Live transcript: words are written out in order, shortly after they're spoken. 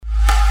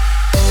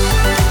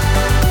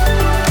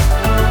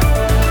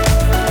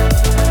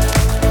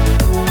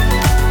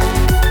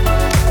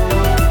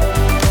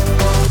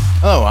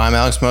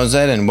Alex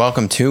Mozet, and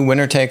welcome to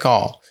Winner Take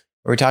All,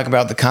 where we talk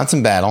about the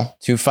constant battle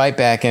to fight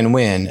back and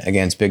win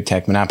against big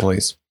tech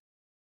monopolies.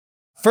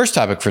 First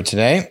topic for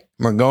today,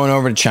 we're going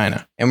over to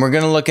China, and we're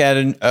going to look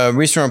at a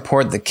recent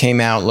report that came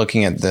out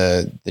looking at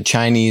the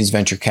Chinese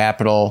venture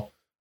capital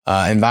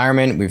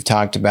environment. We've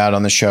talked about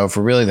on the show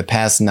for really the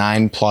past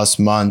 9+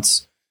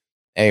 months,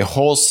 a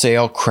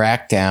wholesale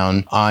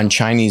crackdown on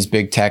Chinese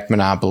big tech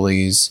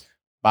monopolies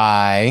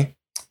by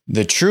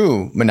the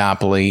true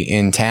monopoly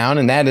in town,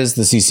 and that is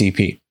the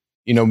CCP.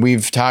 You know,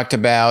 we've talked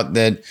about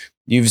that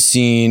you've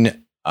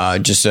seen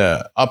just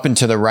a up and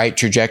to the right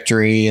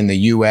trajectory in the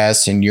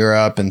US and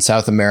Europe and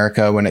South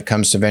America when it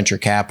comes to venture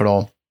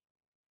capital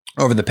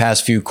over the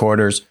past few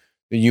quarters.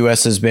 The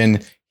US has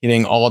been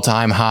hitting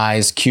all-time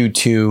highs,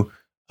 Q2,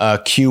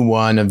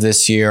 Q1 of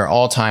this year,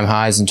 all-time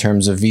highs in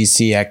terms of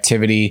VC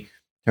activity,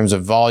 in terms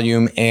of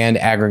volume and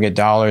aggregate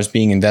dollars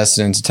being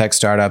invested into tech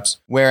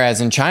startups. Whereas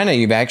in China,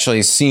 you've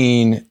actually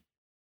seen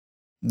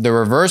the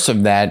reverse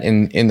of that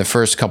in the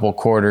first couple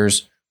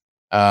quarters,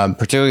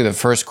 particularly the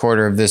first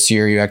quarter of this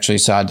year. You actually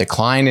saw a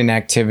decline in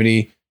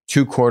activity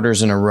 2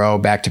 quarters in a row,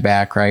 back to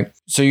back, right?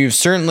 So you've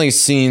certainly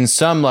seen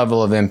some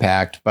level of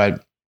impact,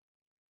 but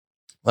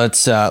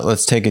let's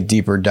take a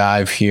deeper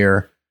dive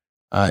here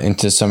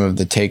into some of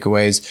the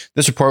takeaways.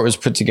 This report was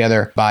put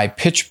together by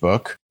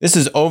PitchBook. This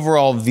is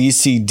overall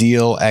VC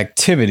deal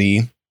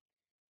activity,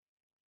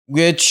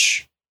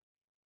 which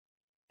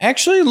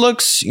actually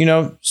looks,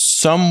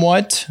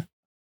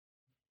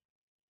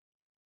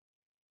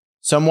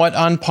 somewhat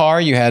on par.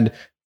 You had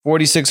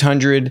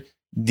 4,600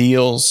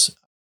 deals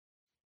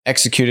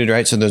executed,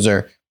 right? So those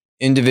are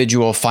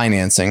individual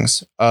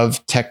financings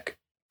of tech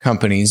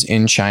companies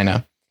in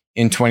China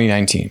in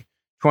 2019.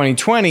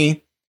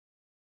 2020,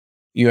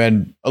 you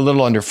had a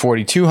little under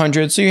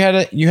 4,200. So you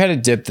had a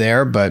dip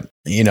there, but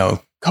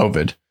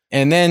COVID.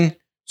 And then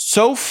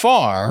so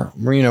far,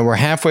 we're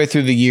halfway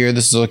through the year.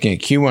 This is looking at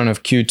Q1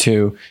 of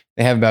Q2.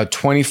 They have about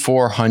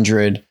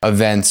 2,400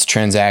 events,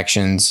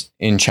 transactions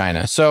in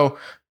China. So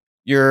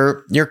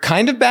you're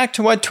kind of back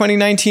to what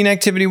 2019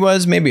 activity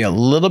was, maybe a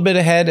little bit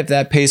ahead if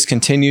that pace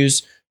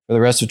continues for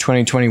the rest of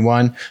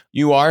 2021.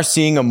 You are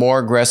seeing a more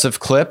aggressive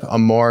clip, a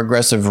more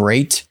aggressive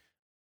rate,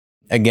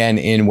 again,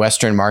 in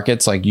Western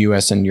markets like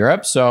US and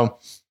Europe. So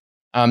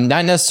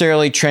not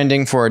necessarily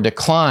trending for a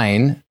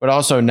decline, but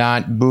also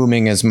not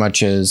booming as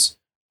much as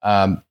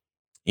the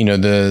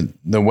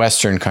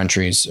Western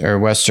countries or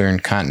Western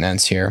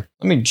continents here.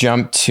 Let me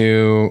jump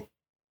to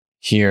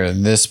here,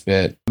 this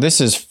bit.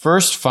 This is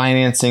first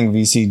financing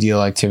VC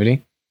deal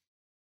activity.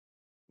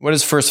 What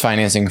is first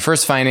financing?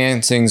 First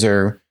financings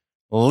are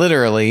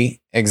literally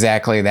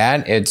exactly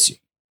that. It's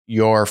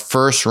your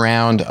first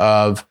round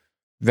of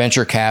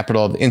venture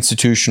capital, of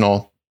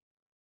institutional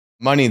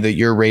money that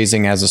you're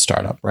raising as a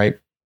startup, right?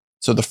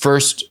 So the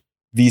first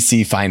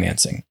VC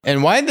financing.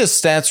 And why this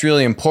stat's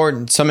really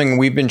important, something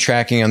we've been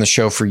tracking on the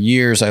show for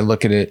years. I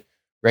look at it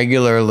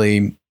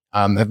regularly.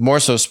 Have more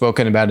so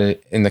spoken about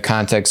it in the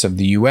context of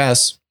the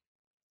US,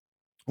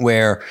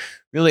 where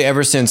really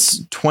ever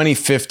since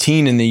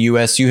 2015 in the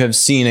US, you have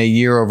seen a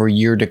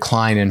year-over-year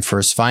decline in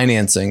first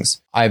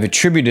financings. I've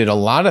attributed a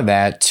lot of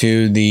that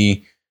to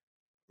the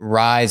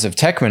rise of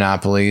tech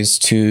monopolies,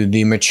 to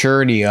the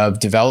maturity of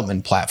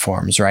development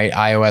platforms, right?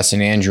 iOS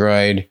and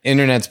Android.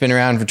 Internet's been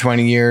around for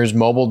 20 years.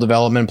 Mobile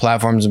development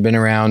platforms have been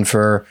around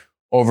for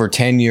over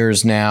 10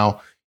 years now.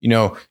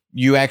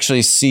 You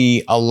actually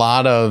see a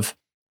lot of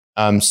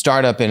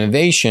startup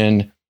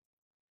innovation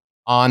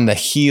on the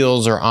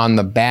heels or on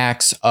the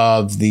backs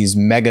of these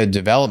mega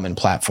development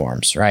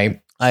platforms,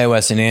 right?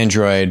 iOS and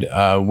Android,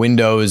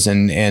 Windows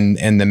and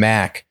the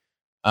Mac.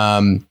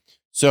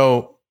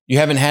 So you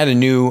haven't had a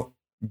new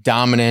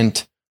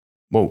dominant,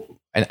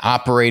 an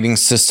operating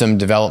system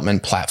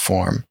development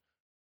platform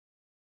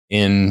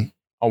in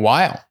a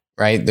while,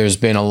 right? There's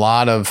been a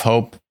lot of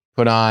hope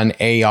put on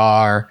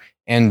AR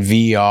and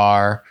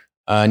VR.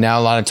 Now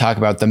a lot of talk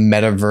about the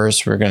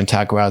metaverse. We're going to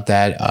talk about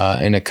that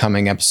in a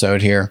coming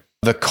episode here.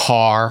 The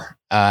car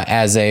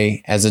as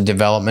a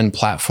development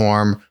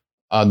platform,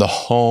 the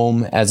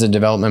home as a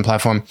development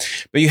platform.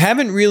 But you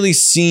haven't really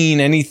seen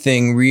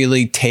anything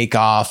really take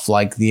off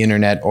like the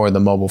internet or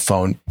the mobile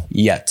phone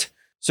yet.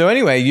 So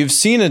anyway, you've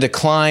seen a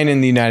decline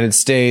in the United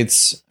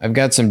States. I've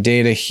got some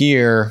data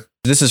here.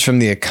 This is from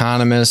The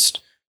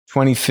Economist,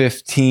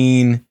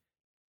 2015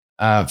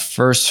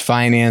 first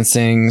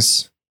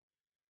financings,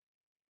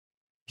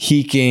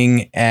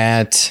 peaking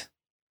at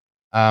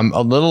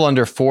a little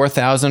under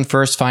 4,000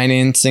 first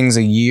financings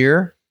a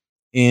year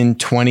in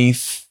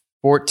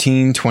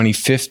 2014,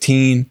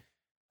 2015.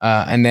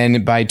 And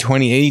then by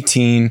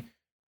 2018,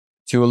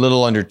 to a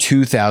little under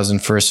 2,000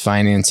 first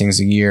financings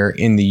a year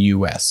in the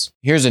US.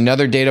 Here's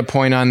another data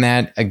point on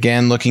that.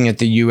 Again, looking at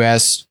the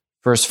US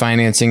first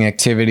financing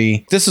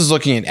activity. This is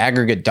looking at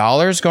aggregate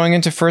dollars going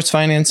into first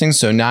financing,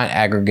 so not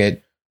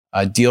aggregate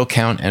deal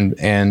count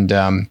and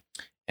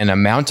an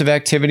amount of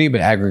activity, but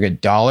aggregate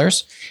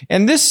dollars.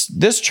 And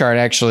this chart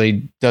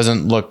actually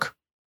doesn't look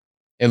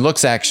it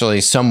looks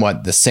actually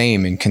somewhat the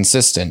same and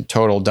consistent.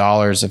 Total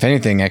dollars, if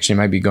anything, actually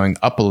might be going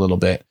up a little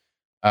bit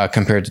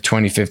compared to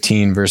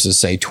 2015 versus,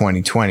 say,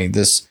 2020.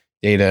 This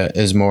data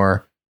is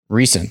more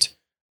recent.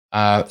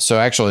 So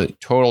actually,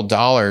 total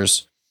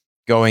dollars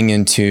going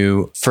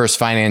into first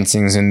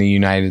financings in the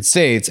United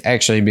States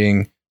actually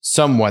being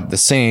somewhat the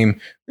same,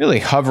 really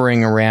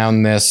hovering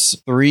around this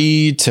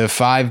 3 to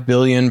 5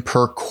 billion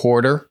per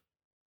quarter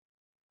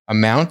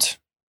amount.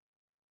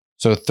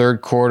 So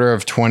third quarter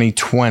of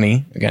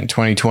 2020, again,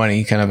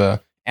 2020, kind of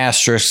a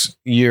asterisk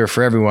year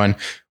for everyone,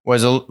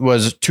 was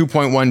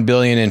 2.1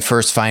 billion in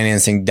first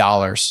financing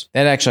dollars.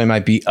 That actually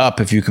might be up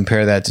if you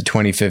compare that to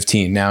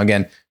 2015. Now,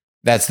 again,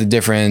 that's the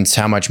difference,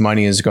 how much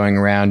money is going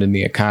around in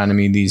the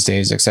economy these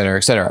days, et cetera,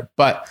 et cetera.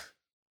 But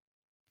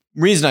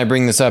reason I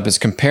bring this up is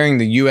comparing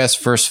the US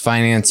first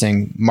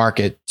financing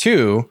market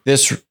to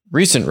this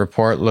recent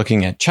report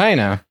looking at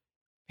China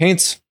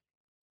paints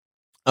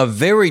a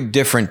very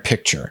different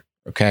picture.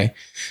 Okay.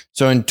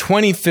 So in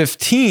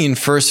 2015,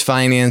 first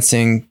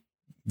financing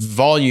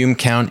volume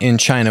count in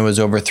China was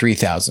over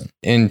 3,000.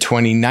 In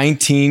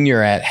 2019,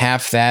 you're at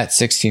half that,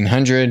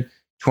 1,600.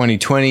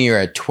 2020, you're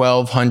at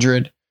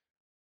 1,200.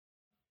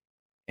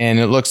 And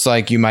it looks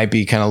like you might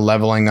be kind of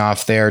leveling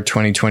off there.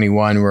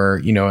 2021,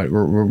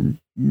 we're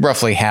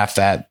roughly half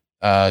that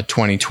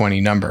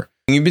 2020 number.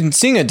 You've been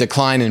seeing a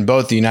decline in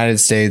both the United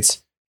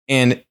States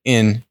and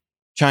in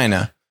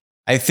China.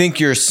 I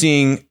think you're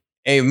seeing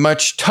a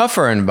much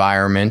tougher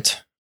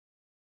environment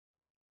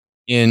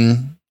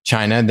in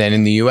China than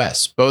in the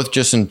US, both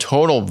just in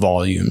total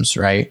volumes,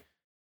 right?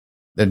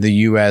 That the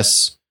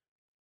US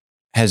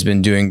has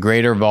been doing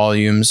greater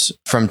volumes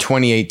from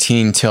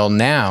 2018 till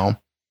now.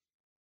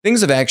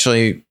 Things have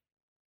actually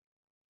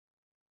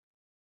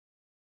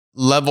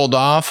leveled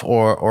off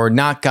or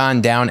not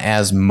gone down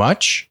as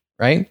much,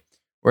 right?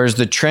 Whereas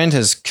the trend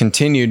has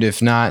continued, if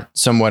not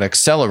somewhat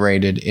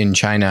accelerated in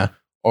China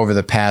over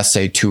the past,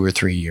 say, 2 or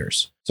 3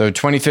 years. So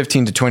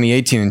 2015 to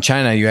 2018 in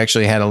China, you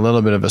actually had a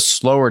little bit of a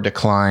slower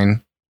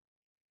decline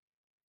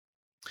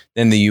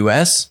than the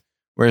US,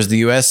 whereas the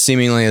US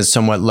seemingly has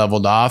somewhat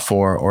leveled off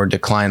or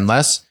declined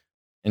less,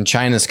 and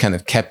China's kind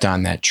of kept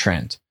on that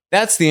trend.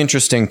 That's the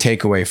interesting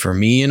takeaway for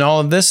me in all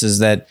of this, is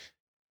that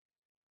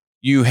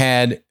you've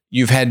had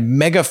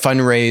mega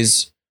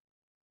fundraise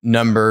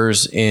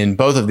numbers in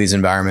both of these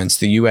environments,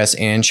 the US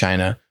and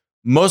China,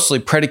 mostly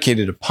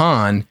predicated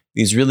upon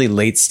these really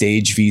late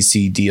stage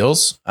VC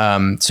deals.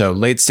 So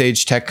late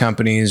stage tech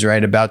companies,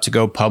 right, about to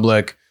go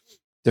public,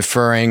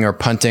 deferring or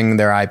punting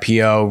their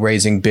IPO,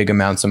 raising big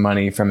amounts of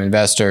money from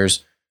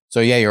investors.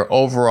 So yeah, your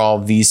overall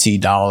VC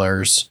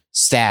dollars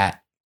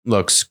stat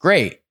looks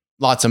great,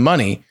 lots of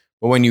money.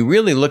 But when you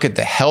really look at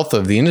the health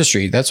of the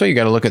industry, that's why you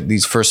got to look at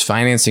these first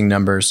financing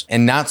numbers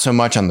and not so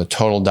much on the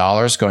total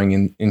dollars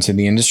going into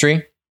the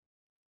industry.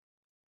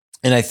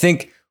 And I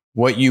think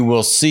what you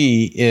will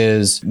see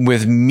is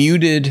with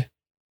muted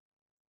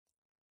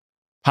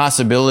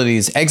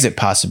possibilities, exit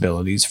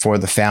possibilities for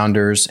the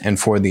founders and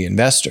for the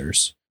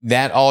investors,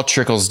 that all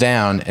trickles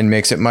down and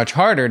makes it much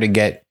harder to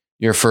get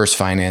your first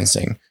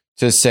financing.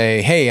 To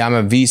say, hey, I'm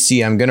a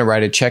VC, I'm going to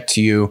write a check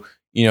to you.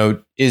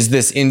 Is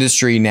this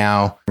industry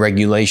now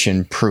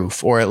regulation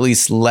proof, or at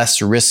least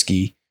less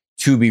risky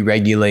to be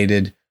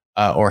regulated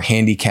or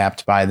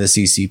handicapped by the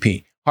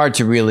CCP? Hard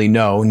to really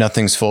know.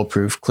 Nothing's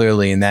foolproof,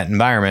 clearly, in that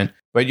environment.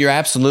 But you're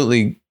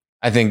absolutely,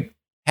 I think,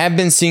 have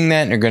been seeing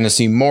that and are going to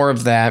see more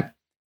of that.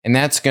 And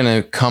that's going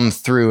to come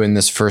through in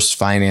this first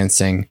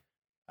financing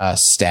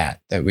stat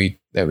that we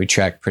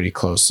track pretty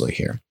closely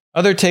here.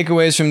 Other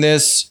takeaways from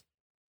this,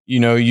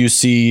 you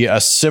see a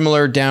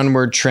similar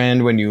downward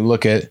trend when you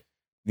look at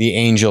the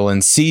angel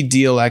and seed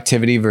deal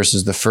activity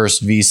versus the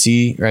first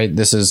VC, right?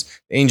 This is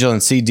angel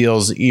and seed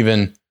deals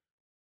even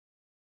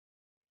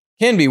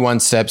can be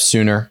one step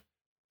sooner.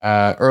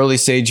 Early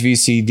stage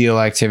VC deal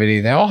activity,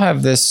 they all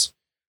have this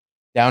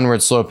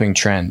downward sloping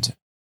trend.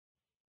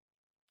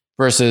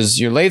 Versus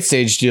your late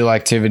stage deal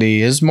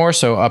activity is more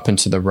so up and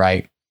to the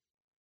right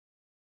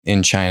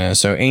in China.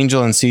 So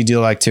angel and seed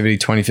deal activity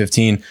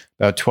 2015,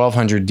 about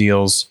 1,200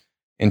 deals.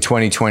 In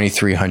 2020,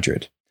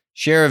 300.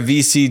 Share of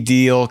VC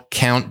deal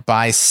count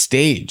by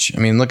stage. I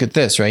mean, look at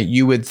this, right?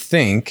 You would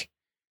think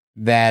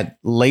that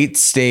late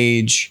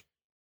stage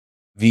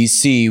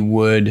VC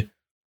would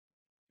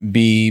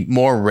be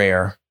more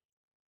rare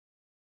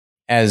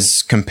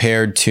as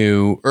compared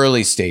to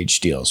early stage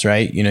deals,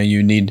 right?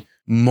 You need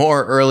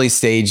more early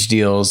stage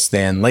deals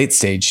than late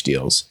stage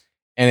deals.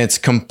 And it's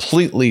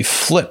completely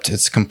flipped.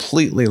 It's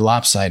completely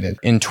lopsided.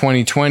 In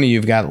 2020,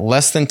 you've got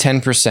less than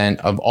 10%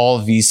 of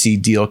all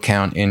VC deal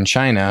count in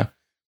China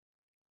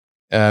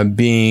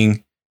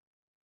being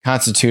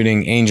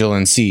constituting angel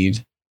and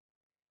seed.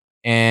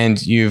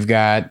 And you've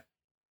got,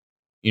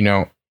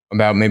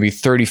 about maybe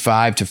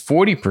 35 to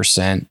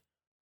 40%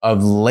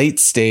 of late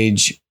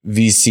stage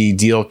VC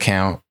deal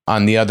count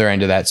on the other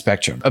end of that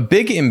spectrum. A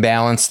big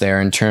imbalance there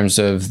in terms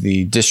of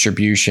the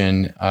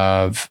distribution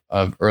of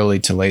early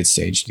to late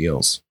stage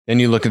deals. Then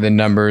you look at the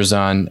numbers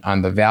on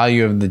the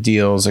value of the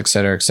deals, et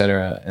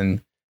cetera,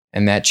 and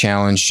And that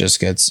challenge just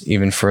gets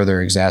even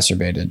further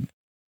exacerbated.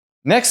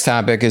 Next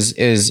topic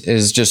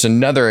is just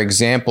another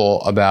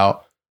example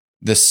about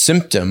the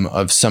symptom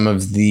of some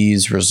of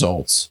these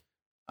results,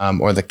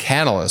 or the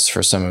catalyst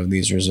for some of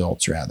these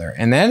results, rather.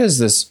 And that is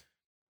this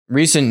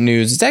recent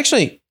news. It's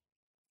actually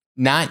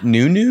not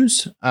new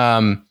news.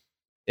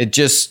 It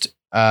just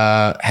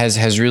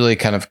has really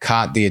kind of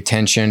caught the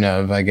attention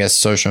of, I guess,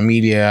 social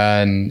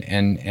media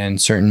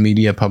and certain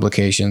media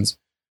publications,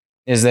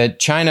 is that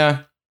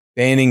China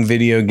banning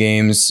video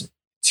games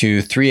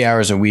to 3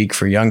 hours a week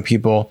for young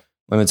people,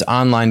 limits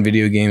online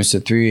video games to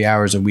 3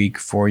 hours a week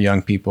for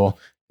young people.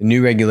 The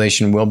new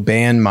regulation will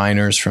ban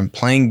minors from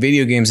playing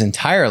video games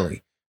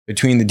entirely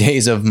between the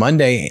days of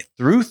Monday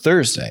through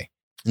Thursday.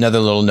 Another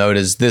little note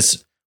is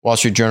this Wall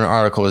Street Journal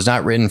article was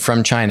not written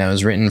from China. It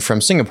was written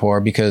from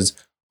Singapore because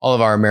all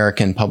of our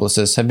American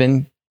publicists have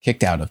been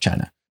kicked out of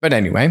China. But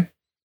anyway,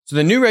 so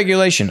the new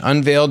regulation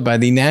unveiled by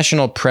the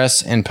National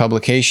Press and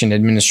Publication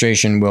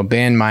Administration will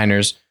ban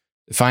minors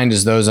defined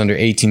as those under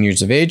 18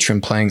 years of age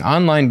from playing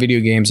online video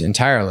games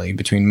entirely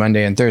between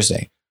Monday and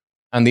Thursday.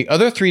 On the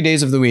other 3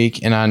 days of the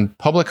week and on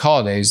public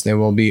holidays, they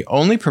will be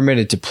only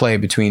permitted to play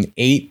between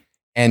 8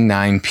 and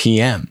 9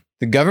 p.m.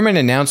 The government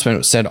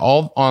announcement said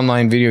all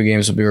online video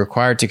games will be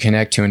required to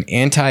connect to an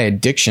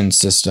anti-addiction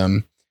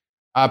system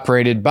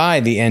operated by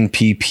the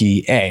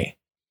NPPA.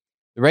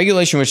 The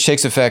regulation, which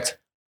takes effect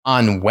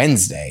on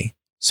Wednesday,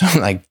 so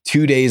like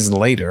 2 days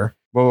later,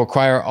 will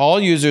require all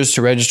users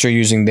to register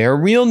using their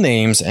real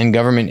names and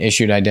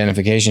government-issued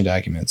identification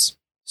documents.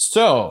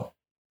 So,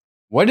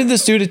 what did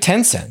this do to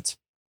Tencent?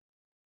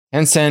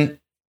 Tencent,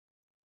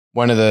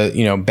 one of the,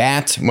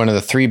 BAT, one of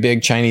the three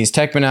big Chinese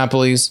tech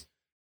monopolies,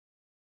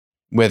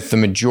 with the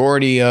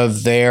majority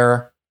of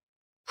their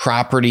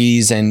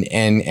properties and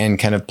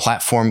kind of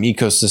platform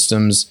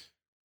ecosystems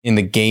in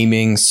the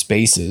gaming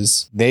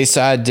spaces. They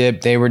saw a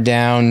dip. They were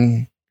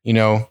down,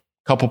 a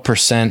couple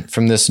percent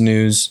from this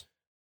news.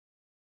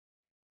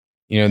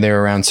 They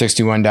were around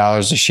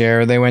 $61 a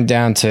share. They went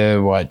down to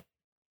what?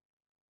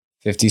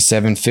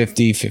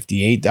 $57.50,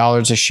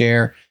 $58 a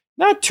share.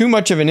 Not too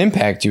much of an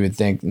impact, you would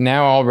think.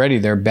 Now already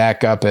they're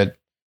back up at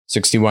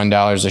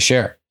 $61 a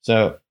share.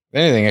 So if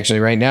anything,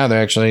 actually right now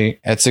they're actually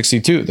at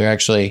 62. They're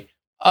actually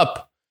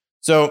up.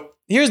 So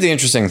here's the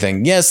interesting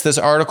thing. Yes, this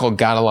article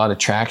got a lot of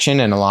traction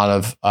and a lot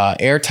of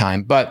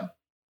airtime, but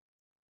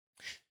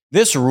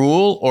this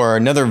rule, or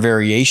another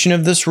variation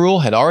of this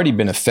rule, had already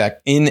been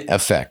in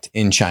effect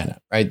in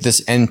China, right?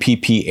 This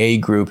NPPA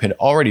group had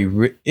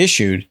already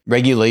issued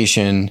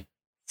regulation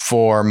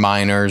for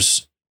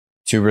minors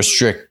to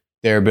restrict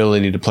their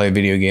ability to play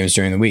video games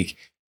during the week.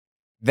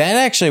 That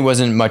actually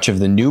wasn't much of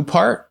the new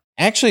part.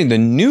 Actually, the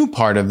new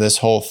part of this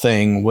whole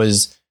thing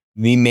was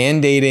the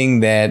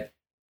mandating that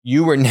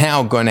you were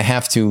now going to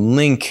have to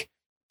link,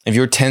 if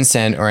you're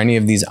Tencent or any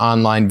of these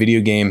online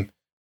video game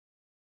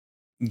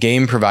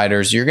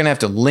providers, you're going to have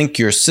to link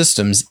your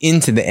systems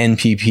into the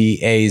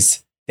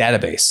NPPA's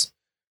database.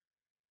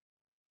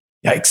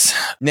 Yikes.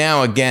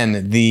 Now,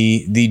 again,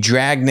 the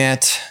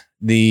dragnet,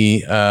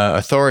 the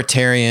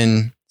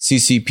authoritarian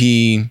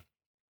CCP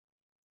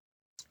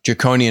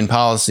draconian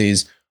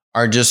policies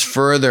are just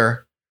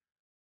further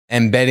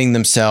embedding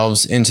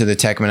themselves into the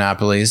tech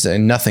monopolies,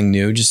 and nothing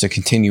new, just a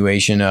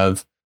continuation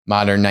of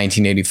modern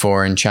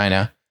 1984 in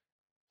China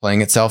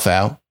playing itself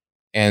out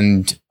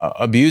and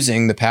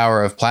abusing the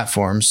power of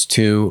platforms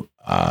to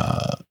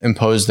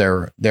impose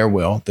their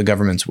will, the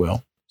government's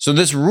will. So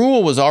this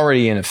rule was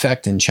already in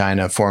effect in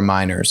China for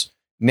minors.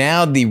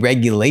 Now the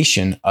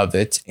regulation of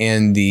it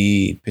and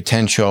the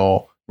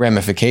potential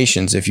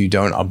ramifications if you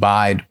don't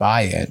abide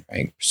by it,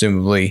 right?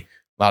 Presumably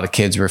a lot of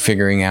kids were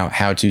figuring out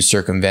how to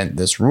circumvent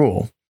this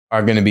rule,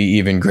 are going to be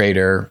even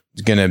greater.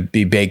 It's going to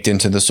be baked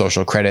into the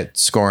social credit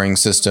scoring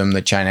system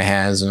that China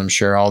has. And I'm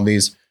sure all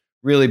these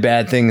really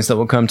bad things that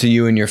will come to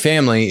you and your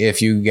family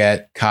if you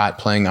get caught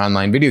playing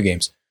online video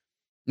games.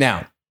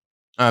 Now,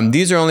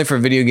 these are only for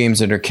video games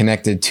that are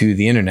connected to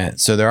the internet.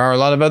 So there are a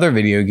lot of other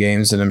video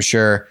games that I'm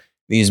sure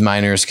these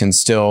minors can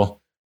still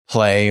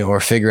play or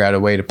figure out a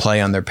way to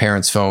play on their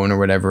parents' phone or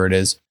whatever it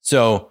is.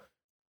 So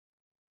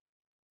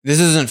this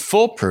isn't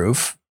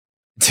foolproof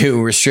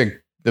to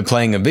restrict the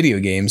playing of video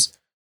games,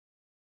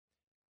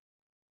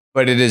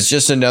 but it is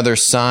just another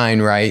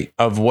sign, right,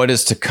 of what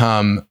is to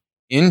come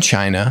in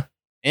China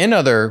and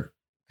other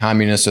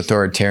communist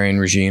authoritarian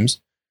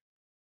regimes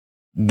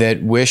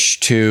that wish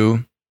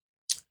to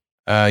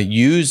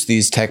use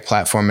these tech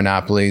platform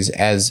monopolies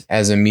as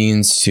a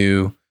means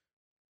to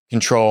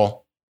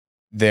control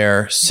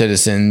their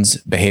citizens'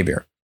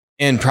 behavior,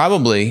 and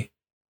probably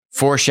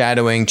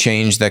foreshadowing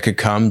change that could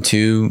come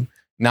to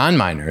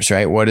non-minors,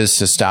 right? What is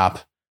to stop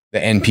the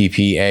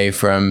NPPA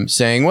from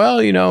saying, well,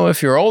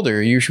 if you're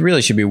older, you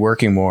really should be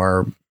working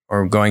more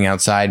or going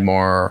outside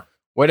more, or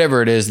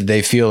whatever it is that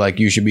they feel like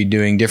you should be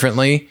doing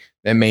differently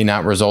that may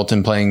not result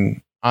in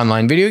playing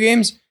online video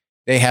games.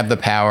 They have the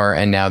power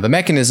and now the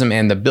mechanism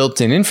and the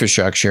built-in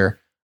infrastructure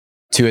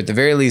to, at the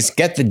very least,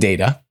 get the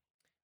data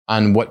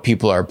on what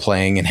people are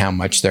playing and how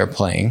much they're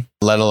playing,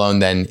 let alone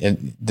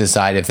then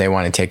decide if they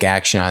want to take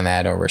action on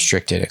that or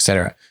restrict it,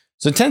 etc.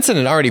 So Tencent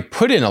had already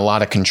put in a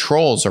lot of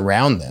controls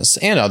around this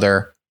and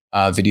other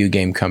video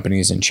game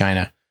companies in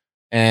China.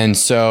 And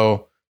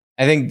so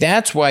I think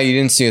that's why you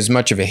didn't see as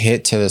much of a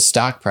hit to the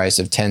stock price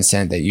of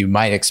Tencent that you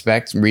might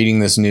expect reading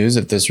this news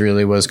if this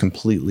really was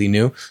completely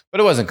new.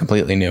 But it wasn't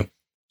completely new.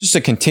 Just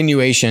a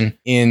continuation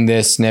in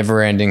this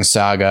never-ending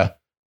saga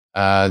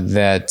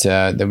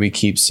that we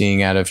keep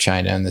seeing out of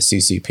China and the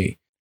CCP.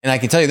 And I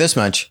can tell you this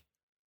much.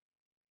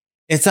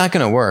 It's not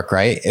going to work,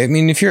 right? I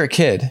mean, if you're a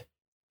kid,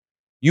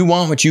 you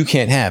want what you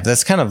can't have.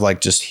 That's kind of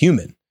like just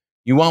human.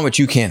 You want what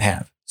you can't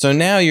have. So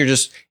now you're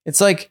just,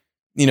 it's like,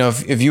 you know,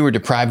 if you were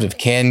deprived of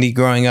candy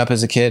growing up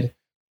as a kid,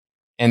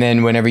 and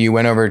then whenever you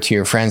went over to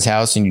your friend's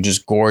house and you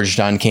just gorged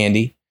on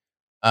candy,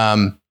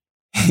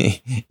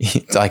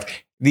 it's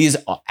like these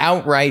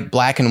outright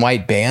black and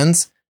white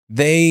bans,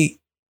 they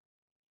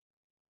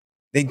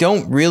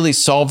don't really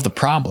solve the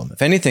problem.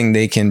 If anything,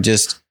 they can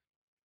just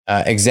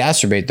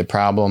exacerbate the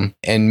problem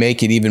and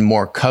make it even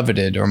more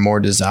coveted or more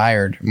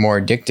desired, more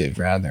addictive,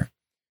 rather.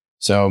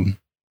 So,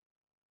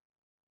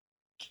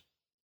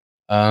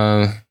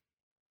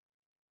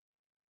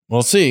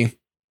 we'll see.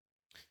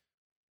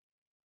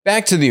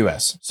 Back to the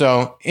US.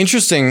 So,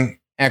 interesting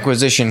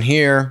acquisition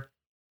here.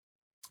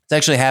 It's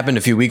actually happened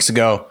a few weeks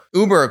ago.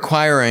 Uber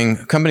acquiring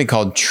a company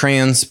called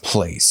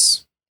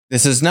Transplace.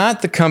 This is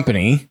not the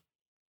company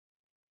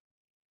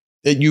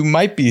that you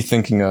might be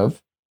thinking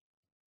of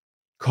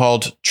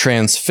called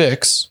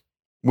Transfix,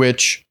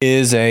 which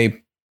is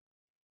a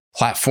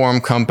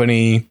platform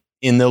company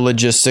in the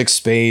logistics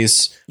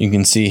space. You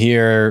can see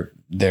here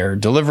their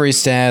delivery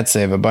stats.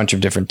 They have a bunch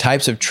of different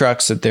types of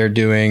trucks that they're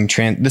doing.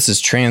 This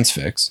is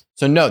Transfix.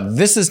 So no,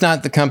 this is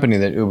not the company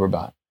that Uber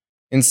bought.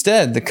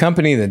 Instead, the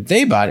company that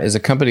they bought is a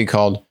company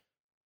called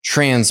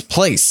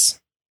Transplace,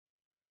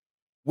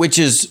 which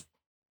is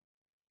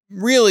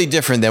really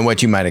different than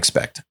what you might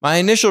expect. My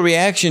initial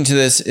reaction to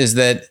this is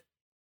that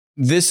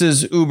this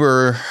is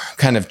Uber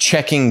kind of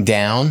checking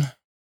down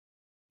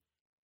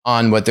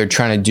on what they're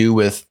trying to do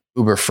with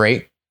Uber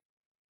Freight.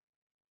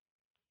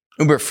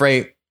 Uber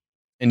Freight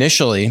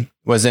initially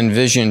was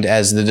envisioned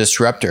as the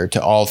disruptor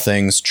to all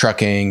things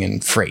trucking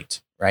and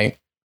freight, right?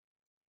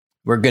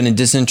 We're going to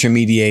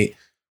disintermediate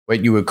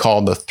what you would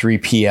call the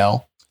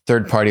 3PL,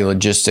 third-party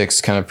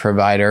logistics kind of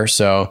provider.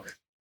 So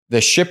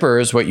the shipper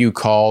is what you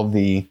call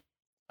the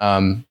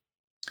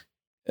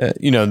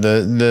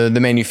the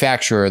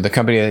manufacturer, the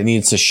company that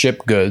needs to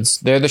ship goods.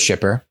 They're the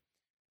shipper.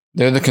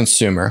 They're the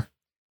consumer.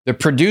 The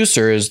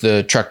producer is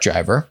the truck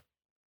driver.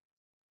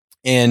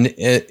 And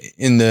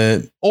in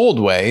the old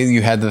way,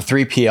 you had the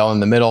 3PL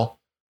in the middle,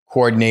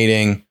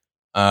 coordinating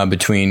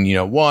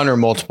between one or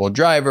multiple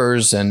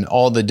drivers and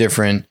all the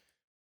different,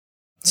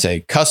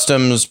 say,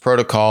 customs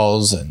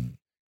protocols and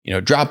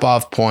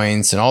drop-off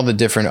points and all the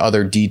different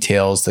other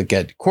details that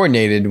get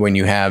coordinated when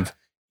you have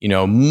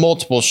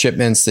multiple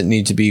shipments that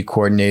need to be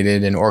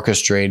coordinated and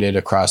orchestrated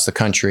across the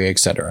country, et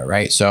cetera,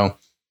 right? So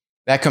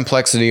that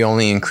complexity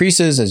only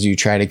increases as you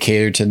try to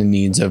cater to the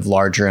needs of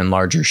larger and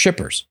larger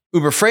shippers.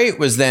 Uber Freight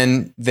was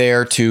then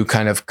there to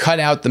kind of cut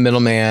out the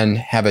middleman,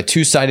 have a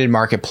two-sided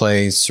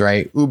marketplace,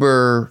 right?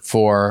 Uber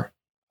for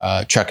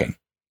trucking.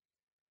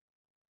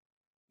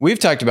 We've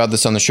talked about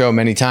this on the show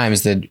many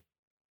times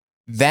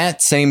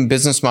that same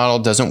business model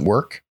doesn't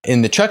work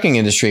in the trucking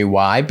industry.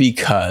 Why?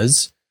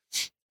 Because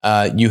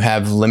you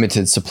have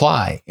limited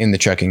supply in the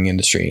trucking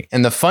industry.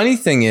 And the funny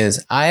thing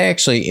is, I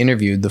actually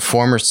interviewed the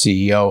former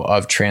CEO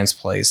of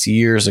Transplace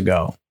years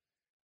ago.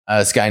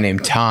 This guy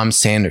named Tom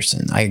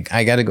Sanderson.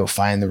 I got to go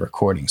find the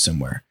recording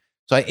somewhere.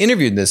 So I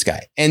interviewed this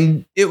guy.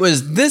 And it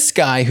was this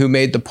guy who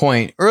made the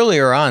point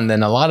earlier on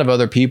than a lot of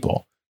other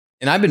people.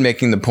 And I've been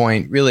making the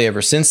point really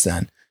ever since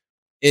then,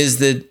 is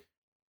that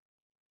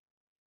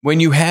when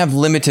you have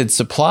limited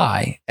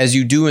supply, as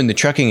you do in the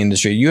trucking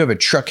industry, you have a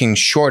trucking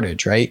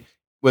shortage, right?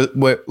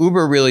 What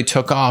Uber really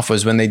took off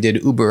was when they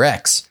did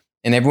UberX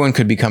and everyone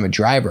could become a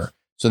driver.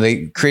 So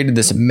they created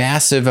this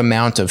massive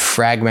amount of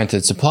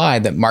fragmented supply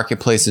that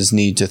marketplaces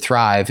need to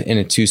thrive in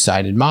a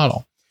two-sided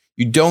model.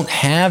 You don't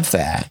have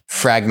that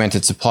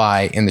fragmented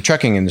supply in the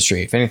trucking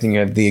industry. If anything, you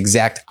have the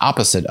exact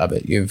opposite of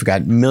it. You've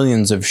got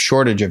millions of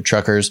shortage of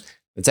truckers.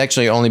 It's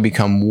actually only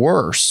become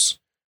worse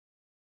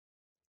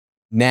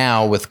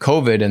now with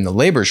COVID and the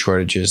labor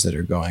shortages that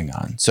are going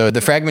on. So the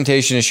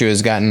fragmentation issue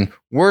has gotten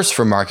worse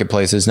for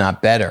marketplaces,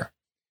 not better.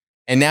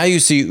 And now you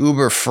see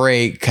Uber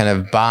Freight kind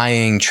of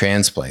buying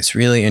Transplace.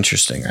 Really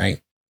interesting,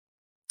 right?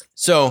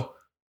 So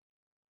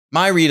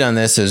my read on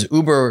this is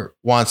Uber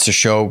wants to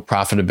show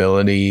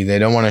profitability. They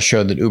don't want to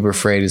show that Uber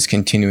Freight is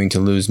continuing to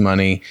lose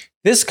money.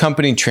 This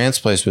company,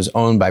 Transplace, was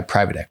owned by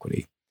private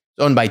equity.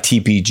 It's owned by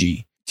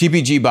TPG.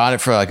 TPG bought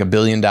it for like $1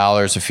 billion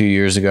a few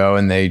years ago,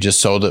 and they just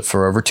sold it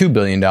for over $2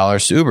 billion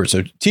to Uber.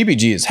 So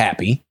TPG is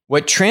happy.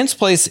 What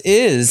Transplace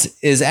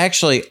is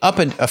actually up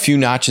a few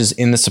notches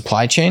in the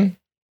supply chain.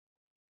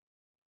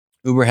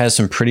 Uber has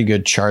some pretty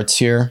good charts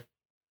here,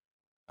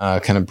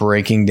 kind of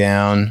breaking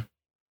down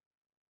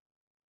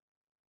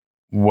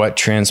what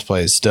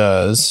Transplace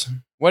does.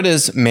 What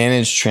is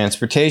managed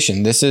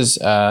transportation? This is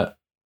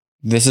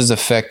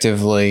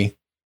effectively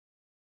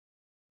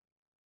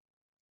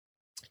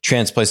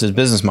Transplace's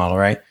business model,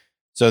 right?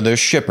 So there's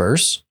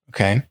shippers,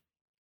 okay?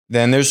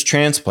 Then there's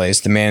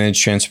Transplace, the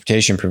managed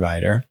transportation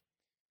provider.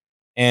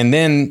 And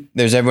then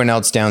there's everyone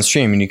else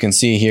downstream. And you can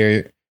see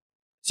here,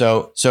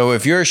 so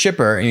if you're a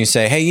shipper and you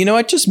say, hey, you know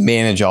what, just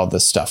manage all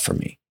this stuff for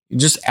me. You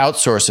just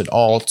outsource it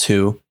all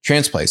to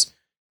Transplace.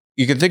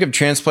 You could think of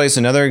Transplace,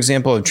 another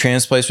example of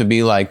Transplace would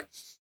be like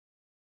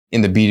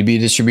in the B2B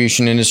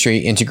distribution industry,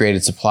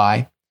 integrated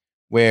supply,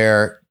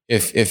 where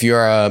if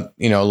you're a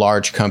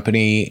large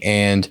company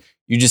and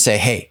you just say,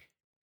 hey,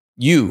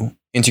 you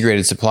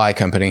integrated supply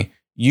company,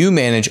 you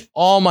manage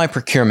all my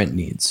procurement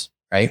needs,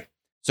 right?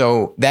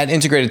 So that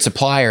integrated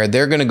supplier,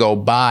 they're going to go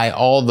buy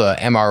all the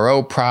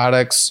MRO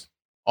products,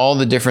 all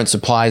the different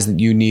supplies that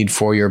you need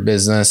for your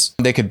business.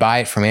 They could buy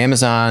it from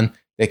Amazon.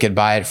 They could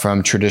buy it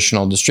from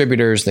traditional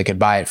distributors. They could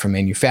buy it from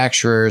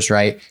manufacturers,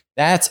 right?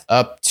 That's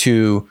up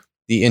to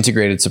the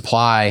integrated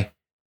supply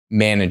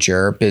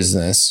manager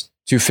business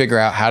to figure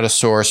out how to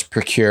source,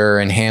 procure,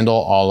 and handle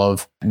all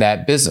of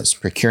that business,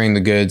 procuring the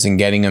goods and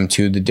getting them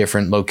to the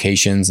different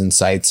locations and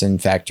sites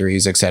and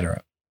factories,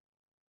 etc.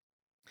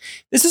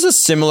 This is a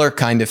similar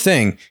kind of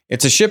thing.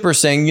 It's a shipper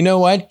saying, you know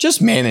what,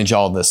 just manage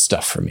all this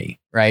stuff for me,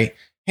 right?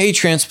 Hey,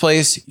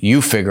 Transplace,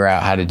 you figure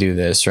out how to do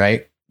this,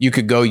 right? You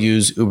could go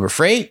use Uber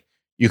Freight.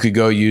 You could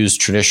go use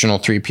traditional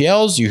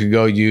 3PLs. You could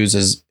go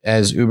use,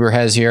 as Uber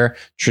has here,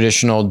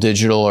 traditional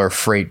digital or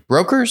freight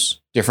brokers,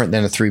 different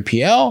than a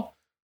 3PL.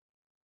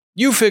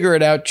 You figure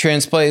it out,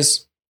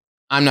 Transplace.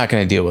 I'm not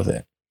going to deal with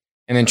it.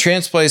 And then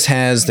Transplace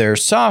has their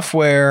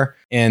software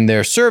and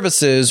their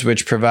services,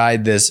 which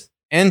provide this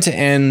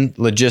end-to-end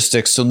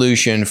logistics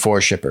solution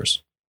for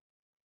shippers.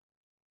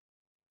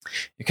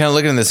 You're kind of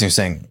looking at this and you're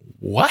saying,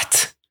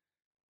 what?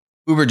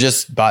 Uber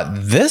just bought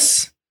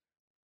this?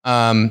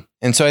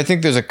 And so I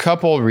think there's a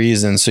couple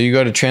reasons. So you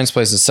go to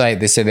Transplace's site,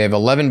 they say they have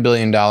 $11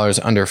 billion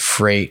under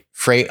freight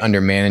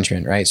under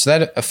management, right? So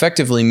that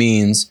effectively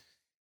means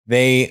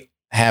they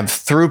have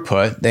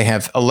throughput. They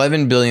have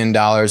 $11 billion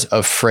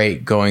of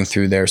freight going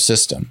through their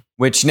system,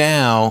 which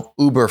now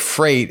Uber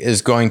Freight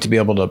is going to be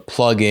able to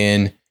plug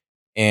in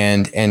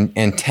and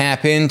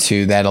tap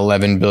into that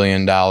 $11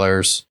 billion.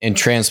 And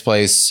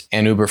Transplace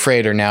and Uber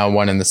Freight are now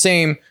one and the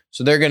same.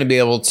 So they're going to be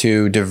able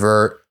to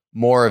divert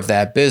more of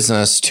that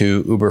business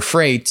to Uber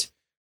Freight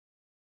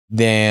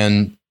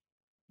than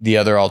the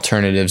other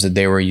alternatives that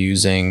they were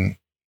using,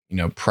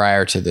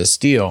 prior to this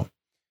deal.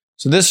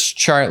 So this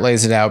chart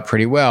lays it out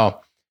pretty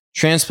well.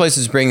 Transplace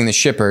is bringing the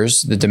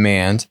shippers, the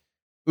demand.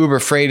 Uber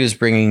Freight is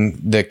bringing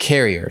the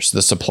carriers,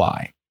 the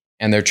supply.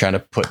 And they're trying to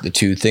put the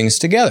two things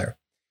together.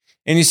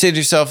 And you say to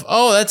yourself,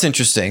 oh, that's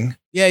interesting.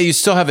 Yeah, you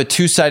still have a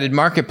two-sided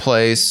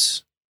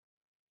marketplace,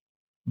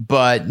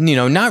 but,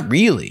 not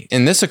really.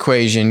 In this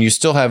equation, you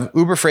still have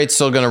Uber Freight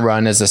still going to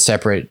run as a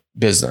separate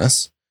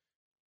business.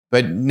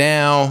 But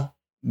now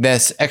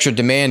this extra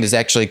demand is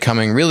actually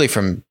coming really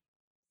from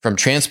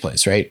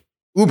Transplace, right?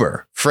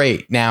 Uber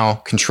Freight now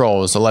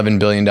controls $11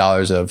 billion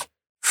of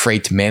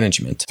freight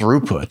management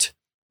throughput.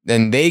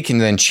 Then they can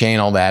then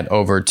channel that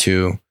over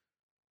to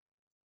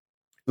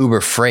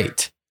Uber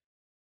Freight.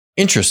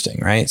 Interesting,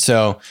 right?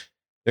 So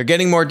they're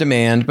getting more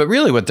demand, but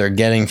really what they're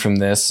getting from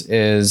this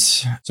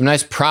is some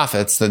nice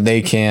profits that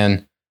they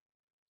can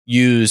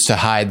use to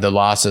hide the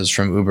losses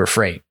from Uber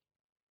Freight.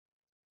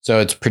 So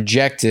it's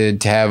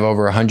projected to have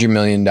over $100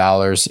 million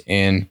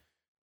in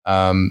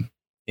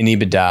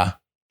EBITDA,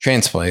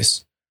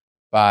 Transplace,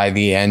 by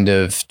the end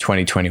of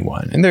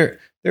 2021. And they're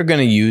going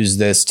to use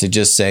this to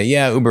just say,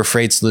 yeah, Uber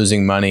Freight's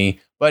losing money,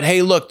 but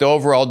hey, look, the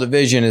overall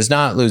division is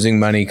not losing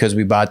money because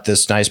we bought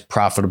this nice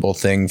profitable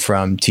thing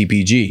from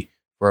TPG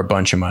for a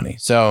bunch of money.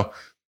 So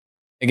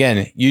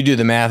again, you do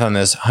the math on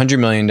this, $100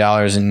 million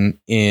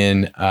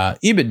in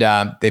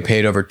EBITDA, they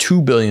paid over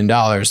 $2 billion.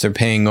 They're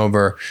paying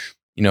over,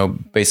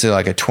 basically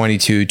like a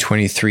 22,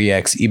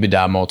 23x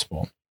EBITDA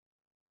multiple.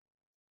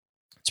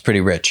 It's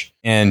pretty rich.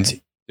 And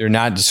they're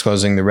not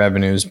disclosing the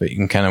revenues, but you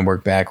can kind of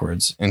work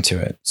backwards into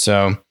it.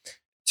 So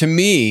to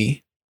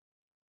me,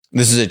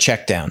 this is a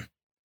check down.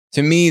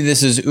 To me,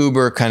 this is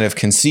Uber kind of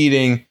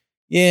conceding,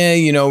 yeah,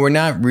 we're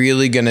not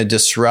really going to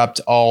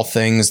disrupt all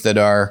things that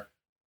are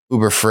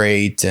Uber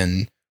Freight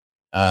and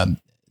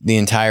the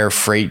entire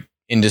freight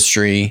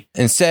industry.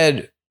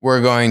 Instead,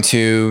 we're going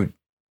to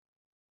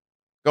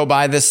go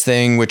buy this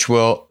thing, which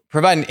will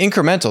provide there's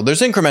incremental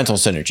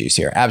synergies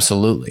here,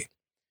 absolutely.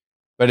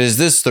 But is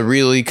this the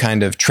really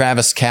kind of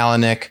Travis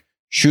Kalanick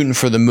shooting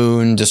for the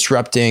moon,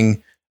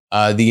 disrupting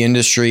the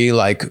industry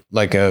like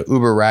a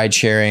Uber ride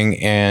sharing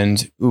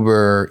and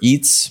Uber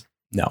Eats?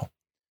 No.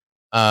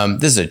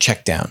 This is a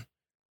check down.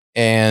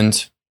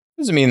 And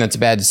doesn't mean that's a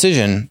bad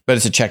decision, but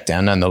it's a check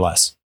down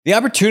nonetheless. The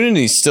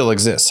opportunity still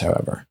exists,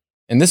 however.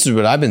 And this is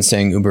what I've been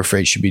saying Uber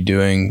Freight should be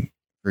doing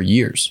for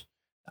years.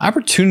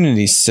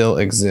 Opportunity still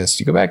exists.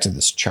 You go back to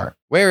this chart.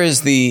 Where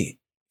is the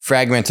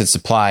fragmented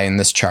supply in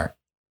this chart?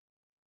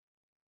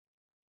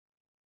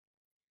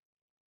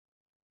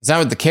 It's not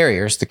with the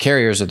carriers. The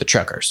carriers are the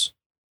truckers,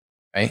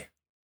 right?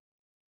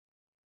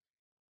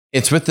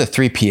 It's with the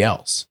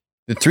 3PLs.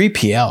 The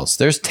 3PLs,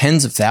 there's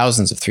tens of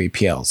thousands of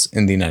 3PLs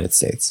in the United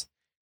States.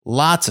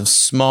 Lots of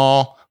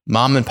small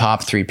mom and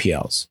pop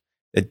 3PLs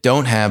that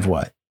don't have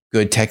what?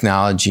 Good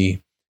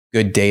technology,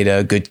 good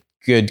data, good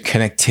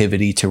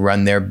connectivity to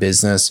run their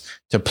business,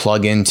 to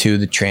plug into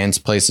the trans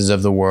places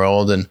of the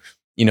world and,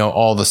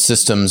 all the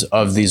systems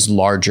of these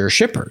larger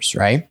shippers,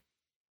 right?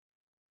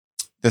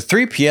 The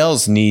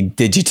 3PLs need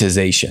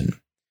digitization.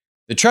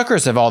 The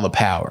truckers have all the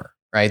power,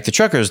 right? The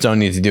truckers don't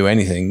need to do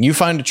anything. You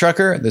find a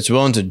trucker that's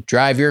willing to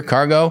drive your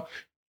cargo,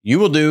 you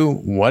will do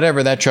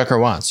whatever that trucker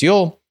wants.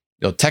 You'll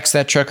text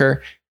that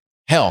trucker.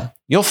 Hell,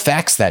 you'll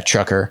fax that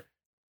trucker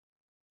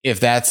if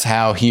that's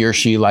how he or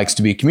she likes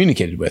to be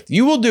communicated with.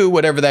 You will do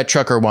whatever that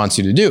trucker wants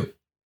you to do.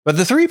 But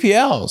the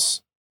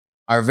 3PLs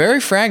are very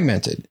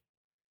fragmented.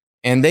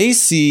 And they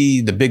see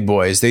the big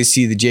boys. They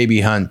see the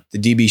JB Hunt, the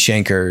DB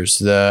Shankers,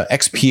 the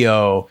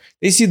XPO.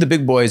 They see the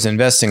big boys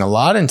investing a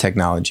lot in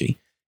technology.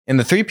 And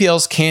the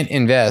 3PLs can't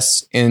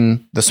invest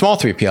in the small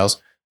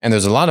 3PLs, and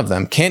there's a lot of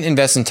them, can't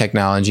invest in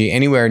technology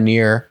anywhere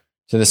near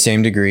to the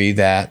same degree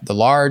that the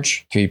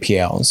large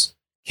 3PLs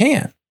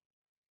can.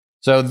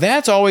 So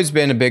that's always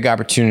been a big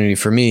opportunity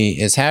for me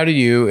is how do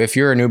you, if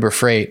you're an Uber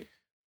Freight,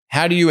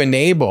 how do you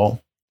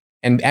enable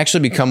and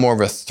actually become more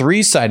of a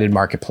three-sided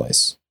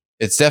marketplace?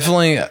 It's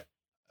definitely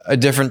a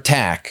different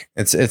tack.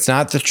 It's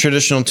not the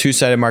traditional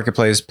two-sided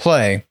marketplace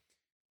play.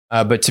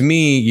 But to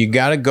me, you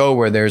got to go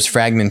where there's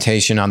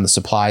fragmentation on the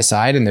supply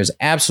side, and there's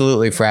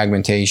absolutely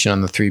fragmentation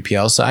on the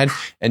 3PL side.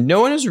 And no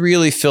one has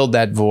really filled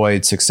that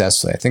void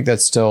successfully. I think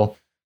that's still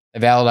a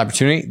valid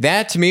opportunity.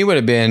 That to me would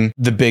have been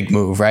the big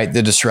move, right?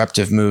 The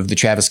disruptive move, the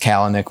Travis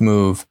Kalanick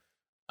move,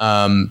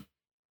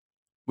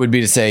 would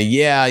be to say,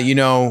 yeah,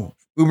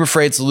 Uber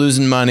Freight's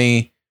losing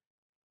money.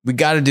 We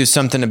got to do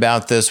something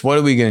about this. What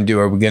are we going to do?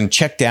 Are we going to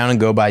check down and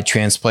go buy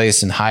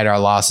Transplace and hide our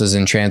losses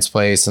in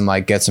Transplace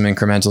and get some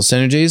incremental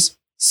synergies?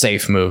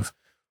 Safe move.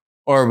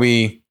 Or are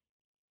we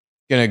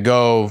going to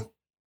go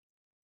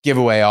give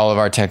away all of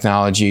our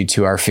technology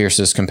to our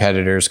fiercest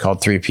competitors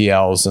called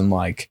 3PLs and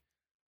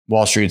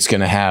Wall Street's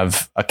going to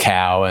have a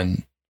cow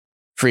and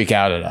freak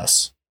out at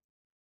us?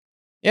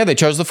 Yeah, they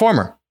chose the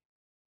former.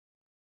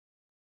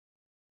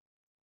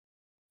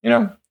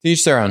 To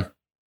each their own.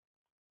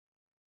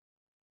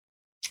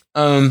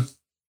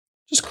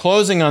 Just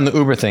closing on the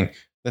Uber thing.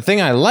 The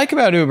thing I like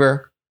about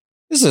Uber,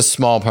 this is a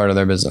small part of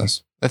their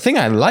business. The thing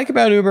I like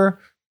about Uber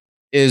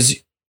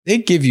is they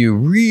give you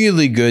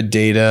really good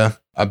data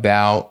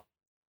about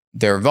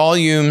their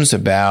volumes,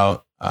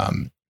 about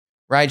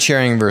ride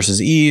sharing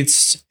versus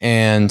Eats.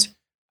 And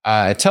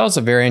it tells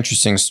a very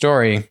interesting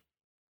story.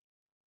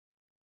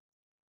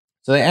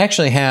 So they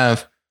actually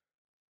have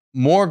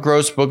more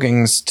gross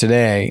bookings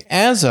today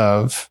as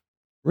of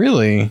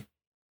really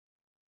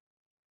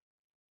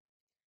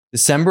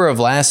December of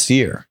last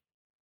year.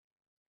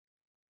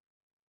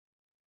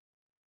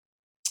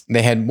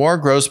 They had more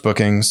gross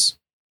bookings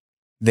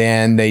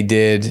than they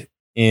did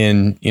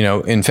in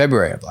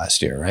February of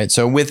last year, right?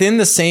 So within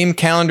the same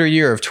calendar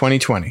year of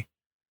 2020,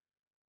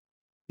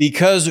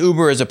 because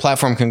Uber is a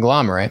platform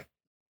conglomerate,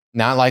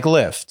 not like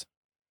Lyft,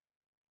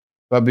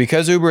 but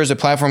because Uber is a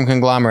platform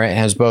conglomerate, it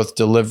has both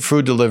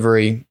food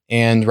delivery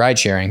and ride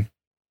sharing.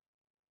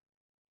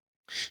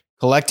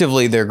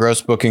 Collectively, their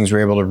gross bookings were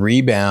able to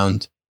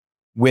rebound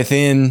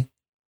within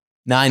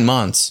 9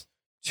 months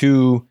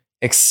to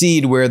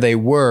exceed where they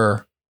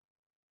were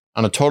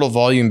on a total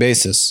volume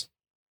basis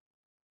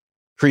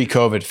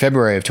pre-COVID,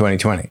 February of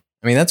 2020.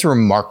 I mean, that's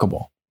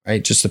remarkable,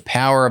 right? Just the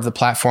power of the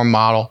platform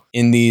model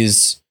in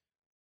these,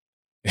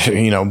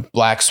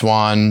 black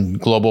swan,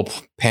 global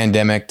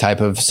pandemic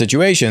type of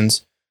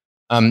situations.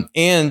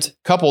 And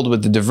coupled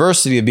with the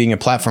diversity of being a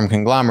platform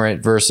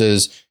conglomerate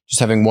versus just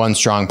having one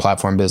strong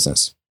platform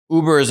business.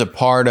 Uber is a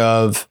part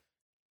of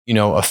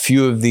a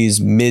few of these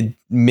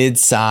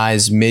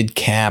mid-size,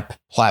 mid-cap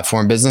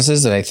platform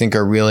businesses that I think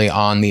are really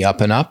on the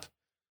up and up.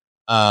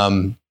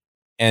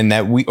 And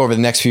that over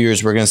the next few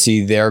years, we're going to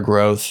see their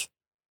growth.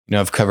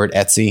 I've covered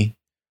Etsy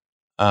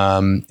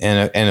and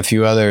a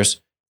few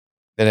others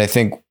that I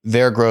think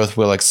their growth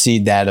will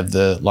exceed that of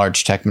the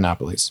large tech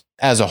monopolies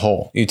as a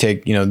whole. You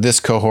take, this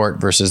cohort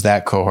versus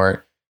that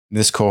cohort.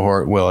 This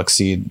cohort will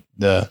exceed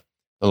the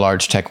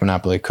large tech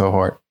monopoly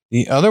cohort.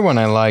 The other one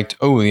I liked,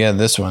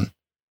 this one.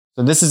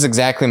 So this is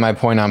exactly my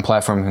point on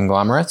platform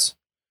conglomerates.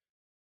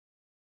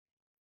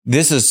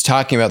 This is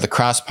talking about the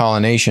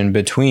cross-pollination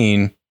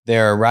between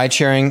their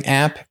ride-sharing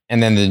app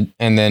and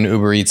then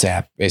Uber Eats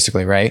app,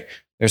 basically, right?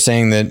 They're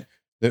saying that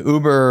the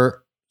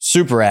Uber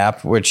Super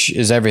App, which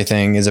is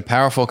everything, is a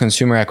powerful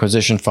consumer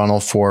acquisition funnel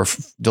for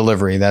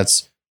delivery.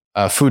 That's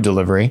food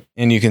delivery.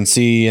 And you can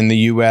see in the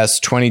US,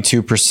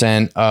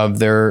 22% of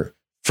their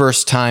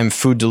first-time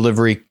food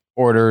delivery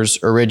orders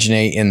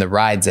originate in the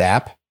Rides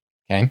app.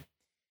 Okay.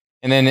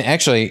 And then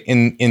actually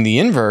in the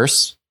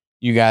inverse,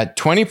 you got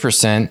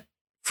 20%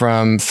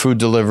 from food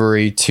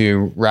delivery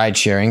to ride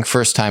sharing,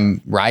 first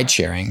time ride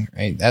sharing,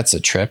 right? That's a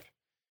trip.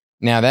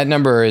 Now, that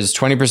number is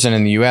 20%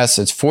 in the US.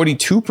 It's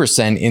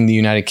 42% in the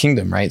United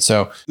Kingdom, right?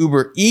 So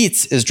Uber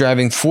Eats is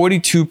driving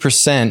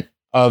 42%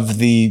 of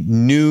the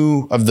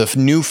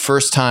new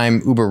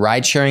first-time Uber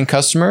ride-sharing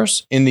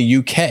customers in the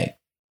UK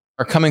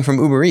are coming from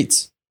Uber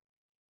Eats.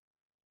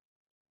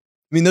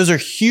 I mean, those are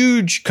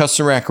huge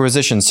customer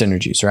acquisition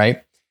synergies,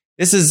 right?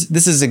 This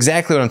is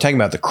exactly what I'm talking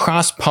about, the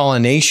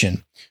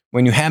cross-pollination.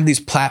 When you have these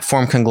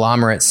platform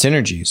conglomerate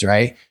synergies,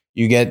 right?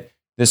 You get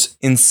this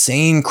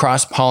insane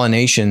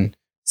cross-pollination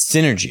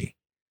synergy,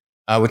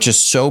 which is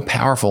so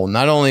powerful,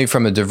 not only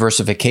from a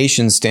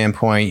diversification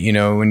standpoint,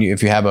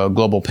 if you have a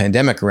global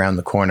pandemic around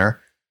the corner,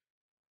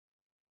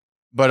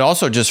 but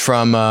also just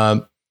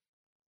from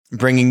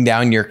bringing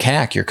down your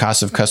CAC, your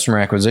cost of customer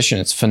acquisition.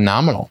 It's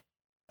phenomenal.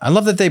 I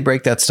love that they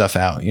break that stuff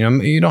out.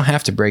 You don't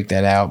have to break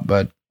that out,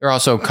 but they're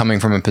also coming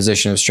from a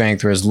position of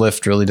strength, whereas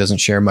Lyft really doesn't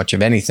share much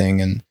of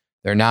anything, and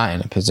they're not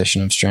in a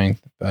position of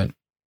strength. But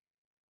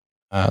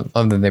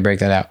love that they break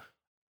that out.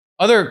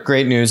 Other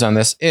great news on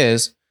this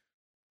is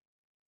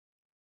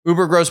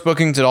Uber gross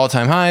bookings at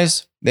all-time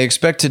highs. They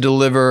expect to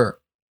deliver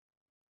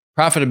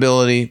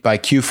profitability by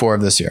Q4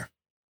 of this year.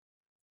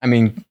 I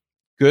mean,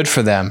 good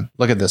for them.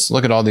 Look at this.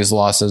 Look at all these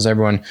losses.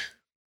 Everyone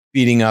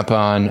beating up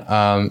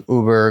on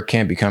Uber,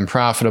 can't become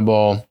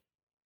profitable.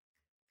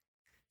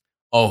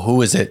 Oh,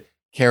 who is it?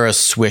 Kara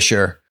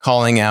Swisher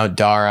calling out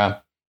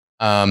Dara.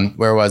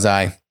 Where was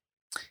I?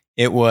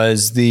 It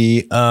was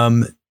the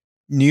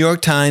New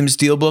York Times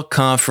DealBook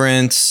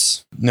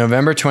Conference,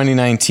 November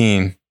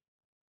 2019.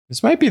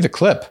 This might be the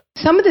clip.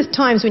 Some of the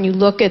times when you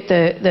look at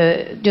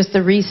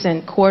the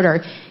recent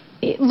quarter,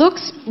 it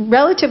looks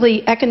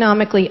relatively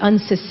economically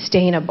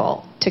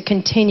unsustainable to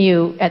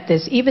continue at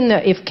this, even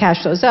though if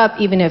cash flows up,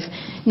 even if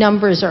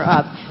numbers are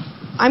up.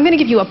 I'm going to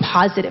give you a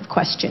positive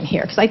question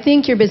here, because I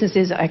think your business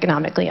is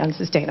economically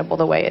unsustainable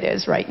the way it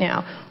is right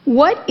now.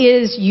 What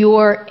is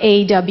your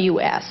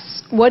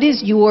AWS? What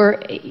is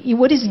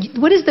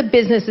the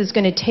business that's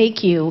going to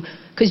take you?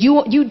 Because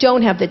you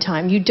don't have the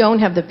time, you don't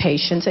have the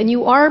patience, and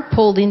you are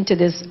pulled into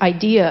this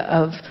idea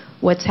of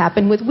what's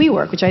happened with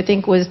WeWork, which I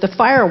think was the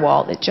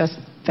firewall that just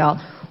fell.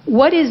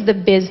 What is the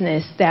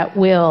business that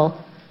will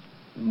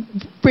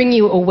bring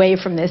you away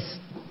from this,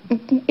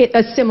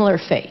 a similar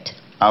fate?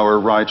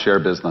 Our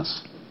rideshare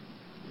business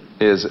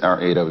is our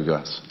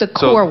AWS. The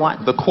core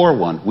one. The core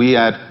one. We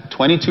had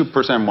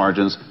 22%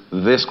 margins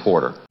this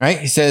quarter. Right?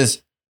 He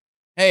says,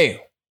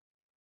 hey,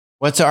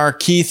 what's our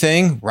key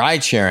thing?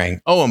 Ride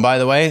sharing. Oh, and by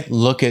the way,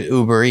 look at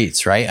Uber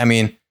Eats, right? I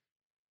mean,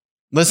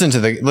 listen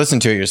to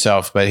it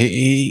yourself, but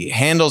he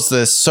handles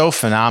this so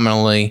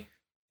phenomenally,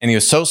 and he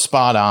was so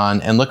spot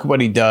on. And look at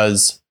what he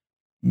does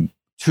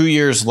 2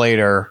 years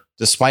later,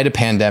 despite a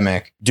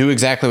pandemic, do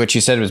exactly what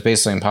you said was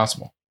basically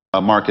impossible.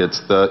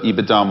 Markets, the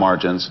EBITDA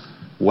margins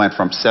went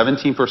from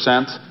 17%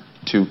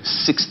 to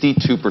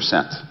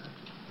 62%.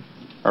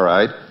 All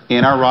right.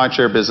 In our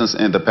rideshare business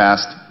in the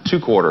past 2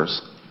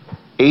 quarters,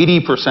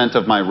 80%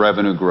 of my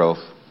revenue growth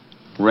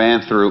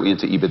ran through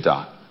into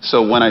EBITDA.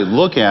 So when I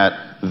look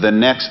at the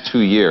next 2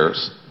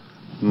 years,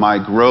 my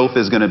growth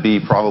is going to be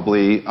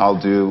probably, I'll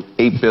do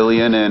 $8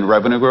 billion in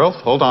revenue growth.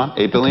 Hold on,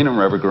 $8 billion in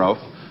revenue growth.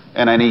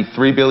 And I need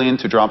 $3 billion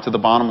to drop to the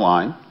bottom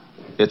line.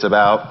 It's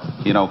about,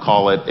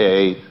 call it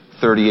a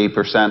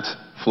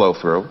 38% flow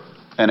through.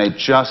 And I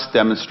just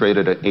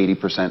demonstrated an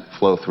 80%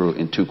 flow through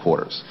in 2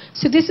 quarters.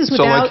 So this is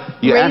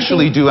without you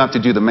actually do have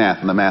to do the math,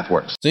 and the math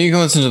works. So you can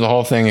listen to the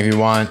whole thing if you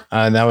want.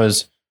 That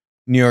was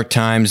New York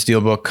Times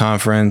DealBook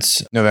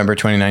Conference, November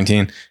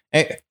 2019.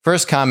 Hey,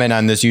 first comment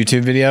on this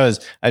YouTube video is,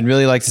 I'd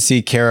really like to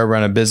see Kara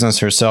run a business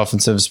herself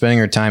instead of spending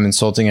her time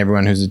insulting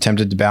everyone who's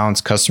attempted to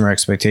balance customer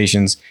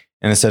expectations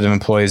and a set of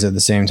employees at the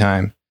same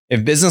time.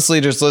 If business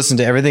leaders listened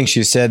to everything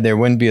she said, there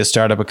wouldn't be a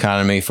startup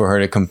economy for her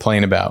to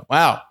complain about.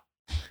 Wow.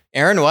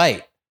 Aaron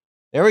White.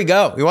 There we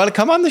go. You want to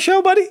come on the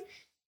show, buddy?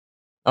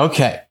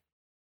 Okay.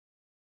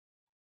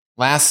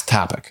 Last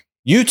topic.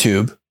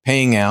 YouTube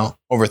paying out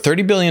over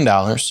 $30 billion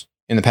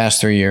in the past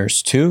 3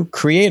 years to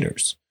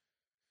creators.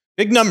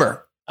 Big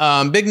number.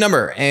 Big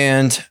number.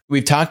 And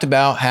we've talked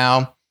about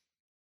how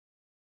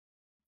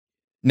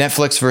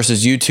Netflix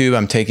versus YouTube.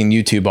 I'm taking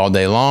YouTube all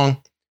day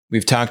long.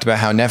 We've talked about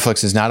how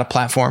Netflix is not a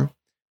platform.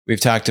 We've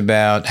talked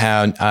about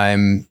how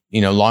I'm,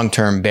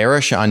 long-term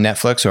bearish on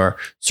Netflix, or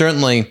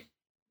certainly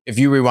if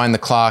you rewind the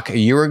clock a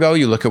year ago,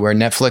 you look at where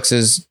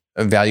Netflix's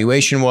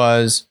valuation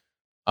was,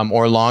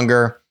 or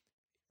longer,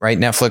 right?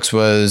 Netflix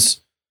was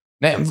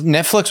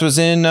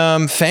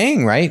in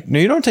FANG, right? No,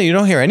 you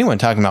don't hear anyone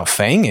talking about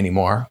FANG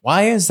anymore.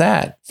 Why is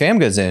that?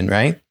 FAMGA's in,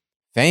 right?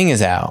 FANG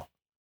is out.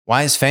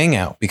 Why is FANG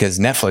out? Because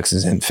Netflix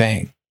is in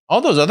FANG.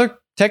 All those other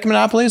tech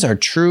monopolies are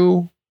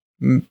true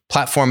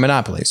platform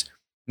monopolies.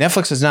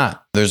 Netflix is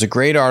not. There's a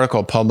great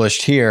article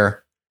published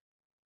here,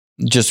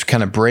 just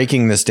kind of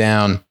breaking this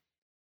down,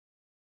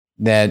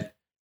 that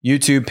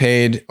YouTube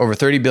paid over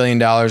 $30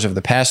 billion over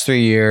the past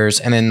 3 years,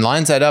 and then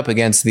lines that up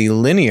against the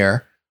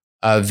linear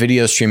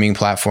video streaming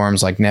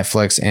platforms like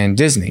Netflix and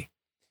Disney.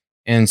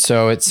 And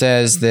so it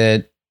says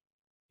that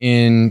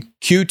in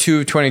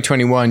Q2 of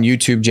 2021,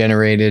 YouTube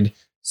generated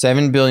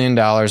 $7 billion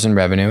in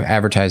revenue,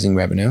 advertising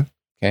revenue.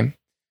 Okay.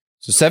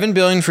 So $7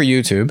 billion for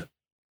YouTube.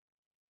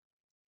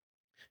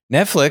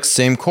 Netflix,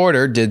 same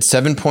quarter, did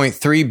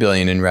 $7.3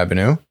 billion in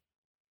revenue.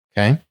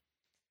 Okay.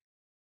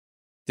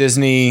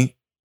 Disney,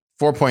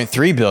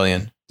 $4.3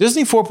 billion.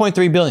 Disney,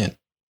 $4.3 billion.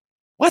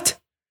 What?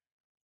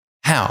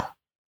 How?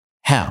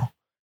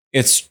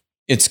 It's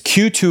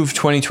Q2 of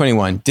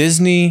 2021.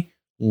 Disney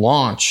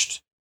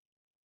launched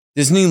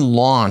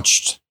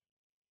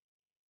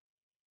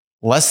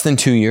less than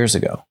 2 years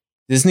ago.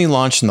 Disney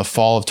launched in the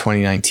fall of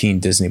 2019,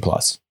 Disney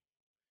Plus.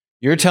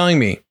 You're telling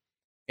me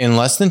in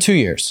less than 2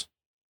 years,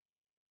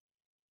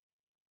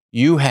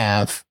 you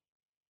have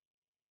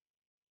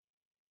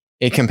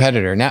a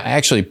competitor. Now,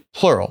 actually,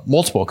 plural,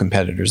 multiple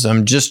competitors.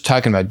 I'm just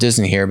talking about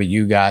Disney here, but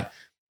you got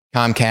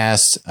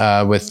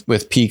Comcast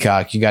with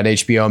Peacock. You got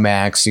HBO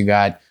Max. You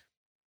got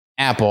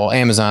Apple,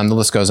 Amazon, the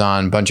list goes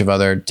on, a bunch of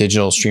other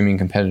digital streaming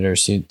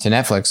competitors to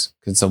Netflix,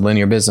 because it's a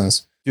linear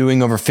business,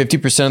 doing over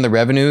 50% of the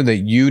revenue that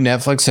you,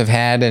 Netflix, have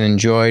had and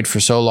enjoyed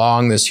for so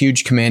long, this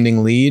huge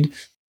commanding lead.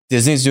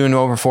 Disney's doing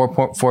over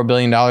 $4.4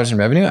 billion in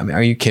revenue. I mean,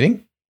 are you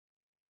kidding?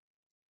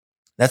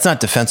 That's not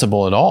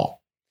defensible at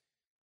all.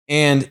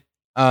 And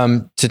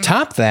to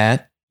top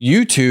that,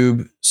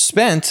 YouTube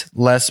spent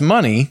less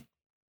money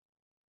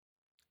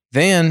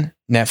than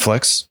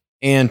Netflix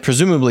and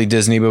presumably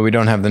Disney, but we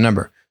don't have the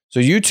number. So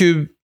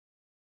YouTube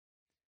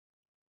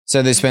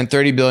said they spent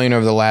 $30 billion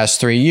over the last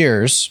 3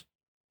 years.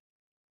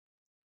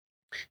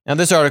 Now,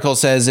 this article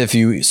says if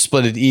you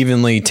split it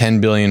evenly,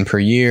 $10 billion per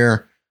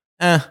year.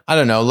 I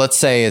don't know. Let's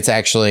say it's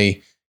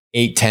actually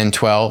 8, 10,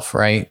 12,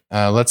 right?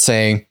 Let's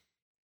say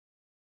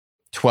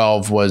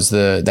 12 was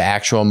the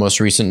actual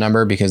most recent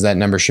number, because that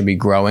number should be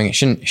growing. It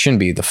shouldn't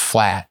be the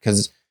flat,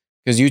 because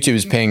YouTube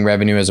is paying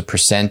revenue as a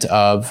percent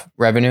of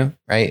revenue,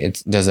 right?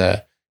 It does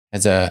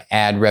as a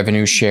ad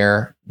revenue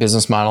share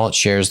business model. It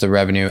shares the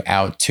revenue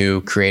out to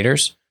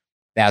creators.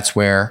 That's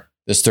where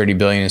this 30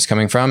 billion is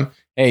coming from.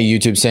 Hey,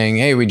 YouTube saying,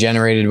 hey, we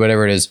generated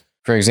whatever it is,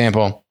 for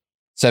example,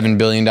 $7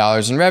 billion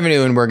in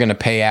revenue, and we're going to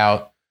pay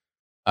out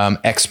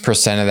X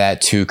percent of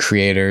that to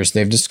creators.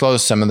 They've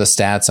disclosed some of the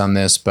stats on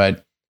this,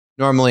 but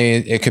normally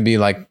it could be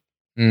like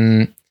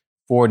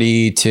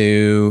 40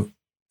 to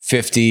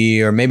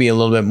 50, or maybe a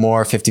little bit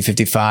more, 50,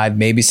 55,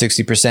 maybe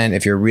 60%.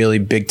 If you're a really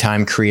big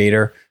time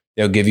creator,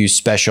 they'll give you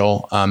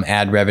special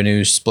ad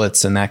revenue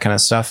splits and that kind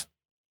of stuff.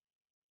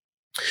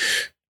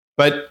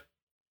 But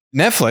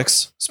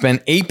Netflix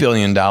spent $8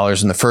 billion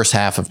in the first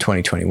half of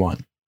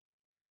 2021.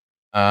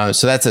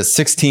 So that's a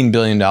 $16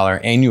 billion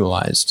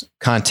annualized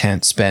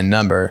content spend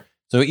number.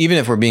 So even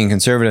if we're being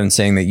conservative and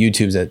saying that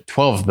YouTube's at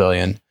 $12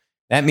 billion,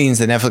 that means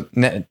that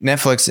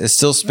Netflix is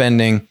still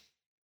spending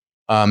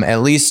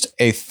at least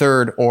a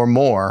third or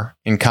more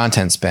in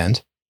content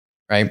spend,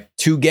 right?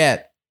 To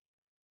get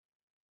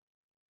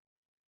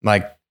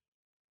like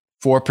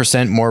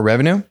 4% more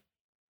revenue.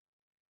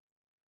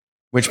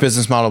 Which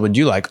business model would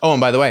you like? Oh,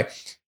 and by the way,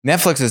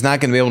 Netflix is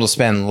not going to be able to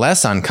spend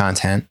less on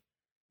content,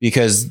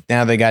 because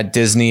now they got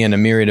Disney and a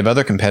myriad of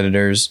other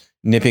competitors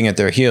nipping at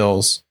their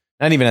heels.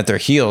 Not even at their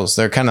heels.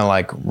 They're kind of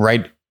like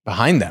right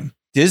behind them.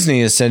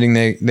 Disney is saying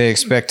they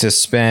expect to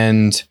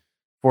spend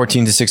 $14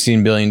 to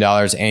 $16 billion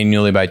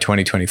annually by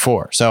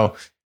 2024. So,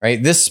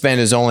 right, this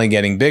spend is only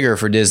getting bigger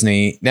for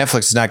Disney.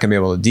 Netflix is not going to be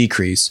able to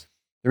decrease.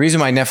 The reason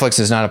why Netflix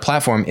is not a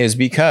platform is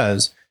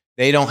because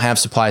they don't have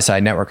supply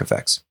side network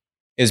effects.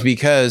 Is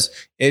because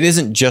it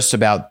isn't just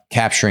about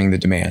capturing the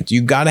demand.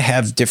 You got to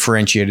have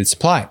differentiated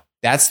supply.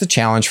 That's the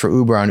challenge for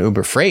Uber on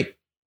Uber Freight.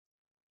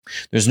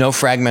 There's no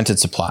fragmented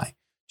supply.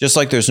 Just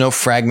like there's no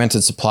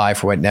fragmented supply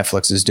for what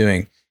Netflix is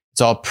doing.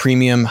 It's all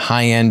premium,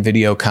 high-end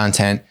video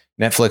content.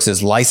 Netflix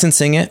is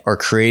licensing it or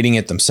creating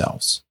it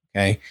themselves.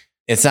 Okay.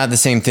 It's not the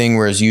same thing,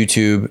 whereas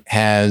YouTube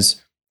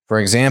has, for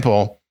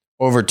example,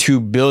 over 2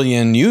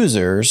 billion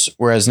users,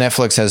 whereas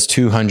Netflix has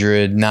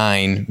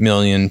 209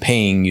 million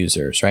paying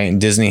users, right?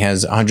 And Disney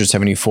has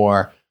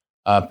 174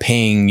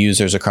 paying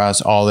users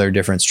across all their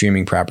different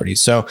streaming properties.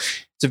 So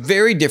it's a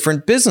very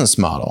different business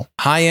model.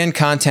 High-end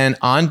content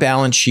on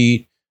balance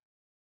sheet,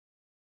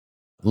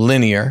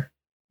 linear.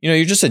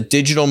 You're just a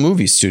digital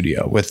movie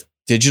studio with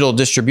digital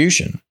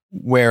distribution.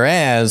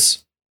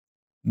 Whereas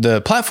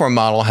the platform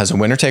model has a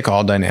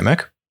winner-take-all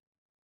dynamic.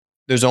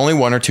 There's only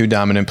one or two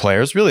dominant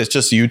players. Really, it's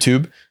just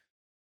YouTube.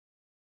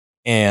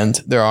 And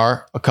there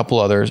are a couple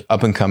other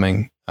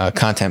up-and-coming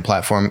content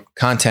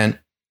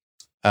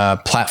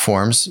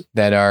platforms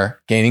that are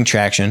gaining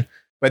traction,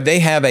 but they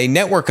have a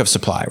network of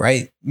supply,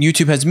 right?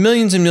 YouTube has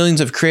millions and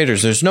millions of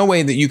creators. There's no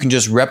way that you can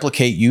just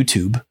replicate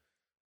YouTube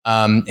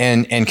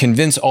and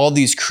convince all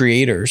these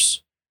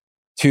creators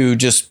to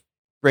just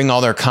bring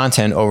all their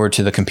content over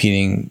to the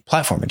competing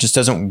platform. It just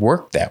doesn't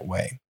work that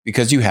way,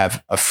 because you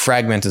have a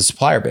fragmented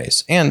supplier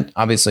base and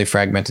obviously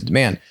fragmented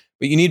demand,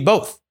 but you need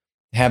both.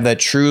 Have that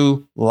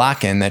true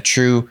lock-in, that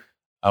true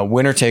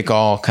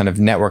winner-take-all kind of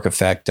network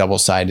effect,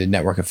 double-sided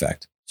network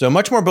effect. So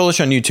much more bullish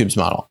on YouTube's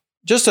model.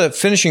 Just a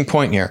finishing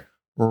point here.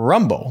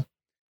 Rumble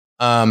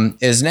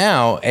is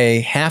now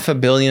a $500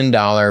 million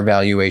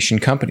valuation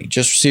company.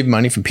 Just received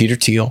money from Peter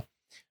Thiel.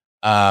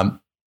 PayPal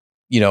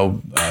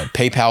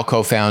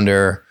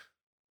co-founder,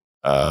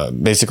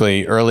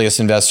 basically earliest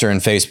investor in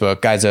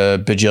Facebook. Guy's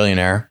a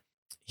bajillionaire.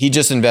 He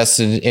just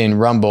invested in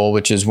Rumble,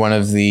 which is one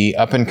of the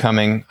up and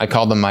coming, I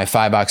call them my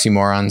 5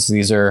 oxymorons.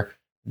 These are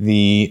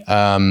the,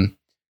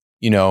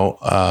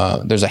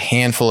 there's a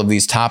handful of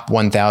these top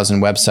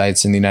 1,000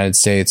 websites in the United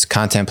States,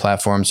 content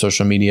platforms,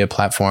 social media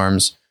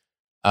platforms,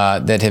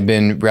 that have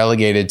been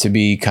relegated to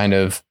be kind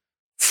of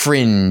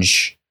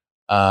fringe,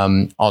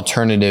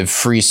 alternative,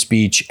 free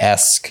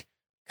speech-esque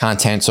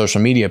content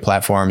social media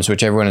platforms,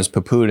 which everyone has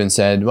poo-pooed and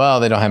said, well,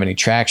 they don't have any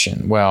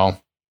traction.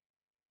 Well,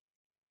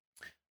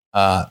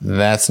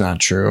 that's not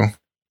true.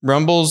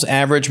 Rumble's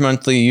average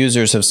monthly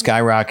users have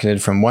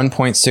skyrocketed from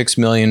 1.6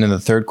 million in the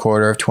third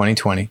quarter of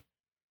 2020,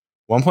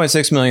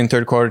 1.6 million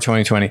third quarter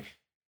 2020, to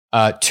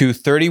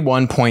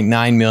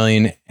 31.9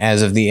 million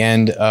as of the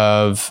end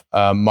of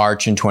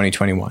March in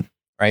 2021.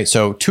 Right,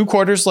 so 2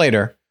 quarters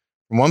later,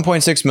 from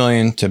 1.6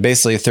 million to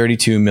basically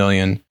 32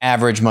 million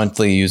average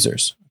monthly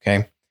users.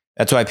 Okay,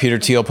 that's why Peter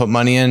Thiel put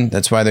money in.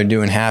 That's why they're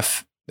doing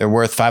half. They're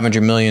worth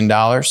 $500 million.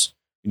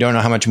 You don't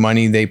know how much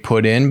money they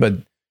put in, but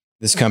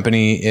this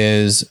company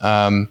is,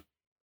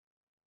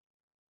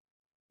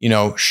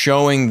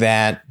 showing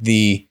that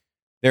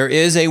there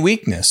is a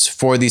weakness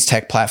for these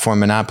tech platform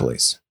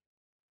monopolies,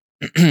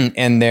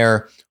 and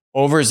their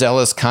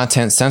overzealous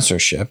content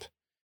censorship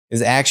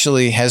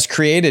has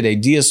created a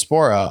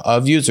diaspora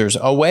of users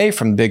away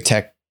from big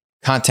tech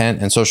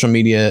content and social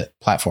media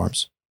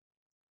platforms,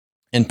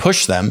 and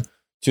push them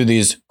to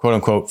these quote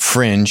unquote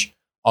fringe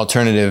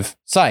alternative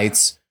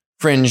sites.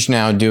 Fringe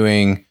now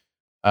doing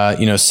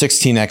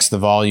 16x the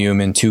volume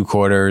in 2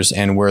 quarters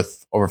and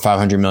worth over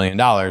 $500 million.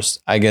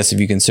 I guess if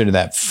you consider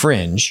that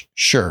fringe,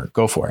 sure,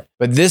 go for it.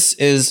 But this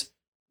is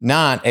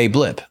not a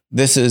blip.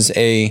 This is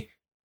a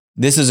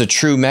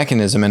true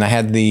mechanism. And I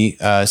had the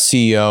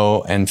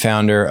CEO and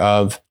founder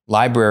of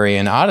Library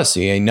and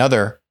Odyssey,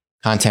 another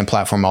content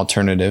platform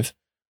alternative,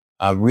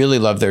 really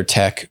love their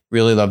tech,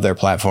 really love their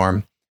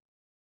platform,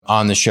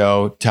 on the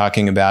show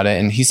talking about it.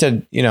 And he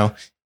said,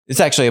 it's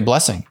actually a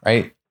blessing,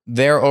 right?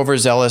 Their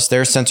overzealous,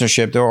 their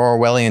censorship, their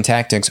Orwellian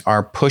tactics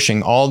are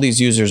pushing all these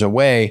users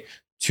away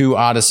to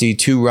Odyssey,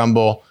 to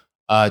Rumble,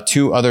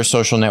 to other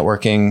social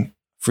networking,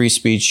 free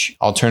speech,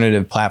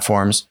 alternative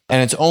platforms.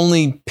 And it's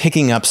only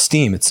picking up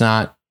steam. It's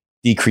not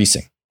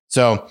decreasing.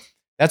 So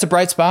that's a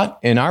bright spot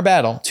in our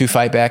battle to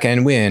fight back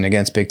and win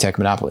against big tech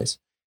monopolies.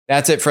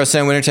 That's it for us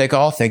on Winner Take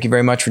All. Thank you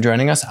very much for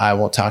joining us. I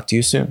will talk to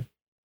you soon.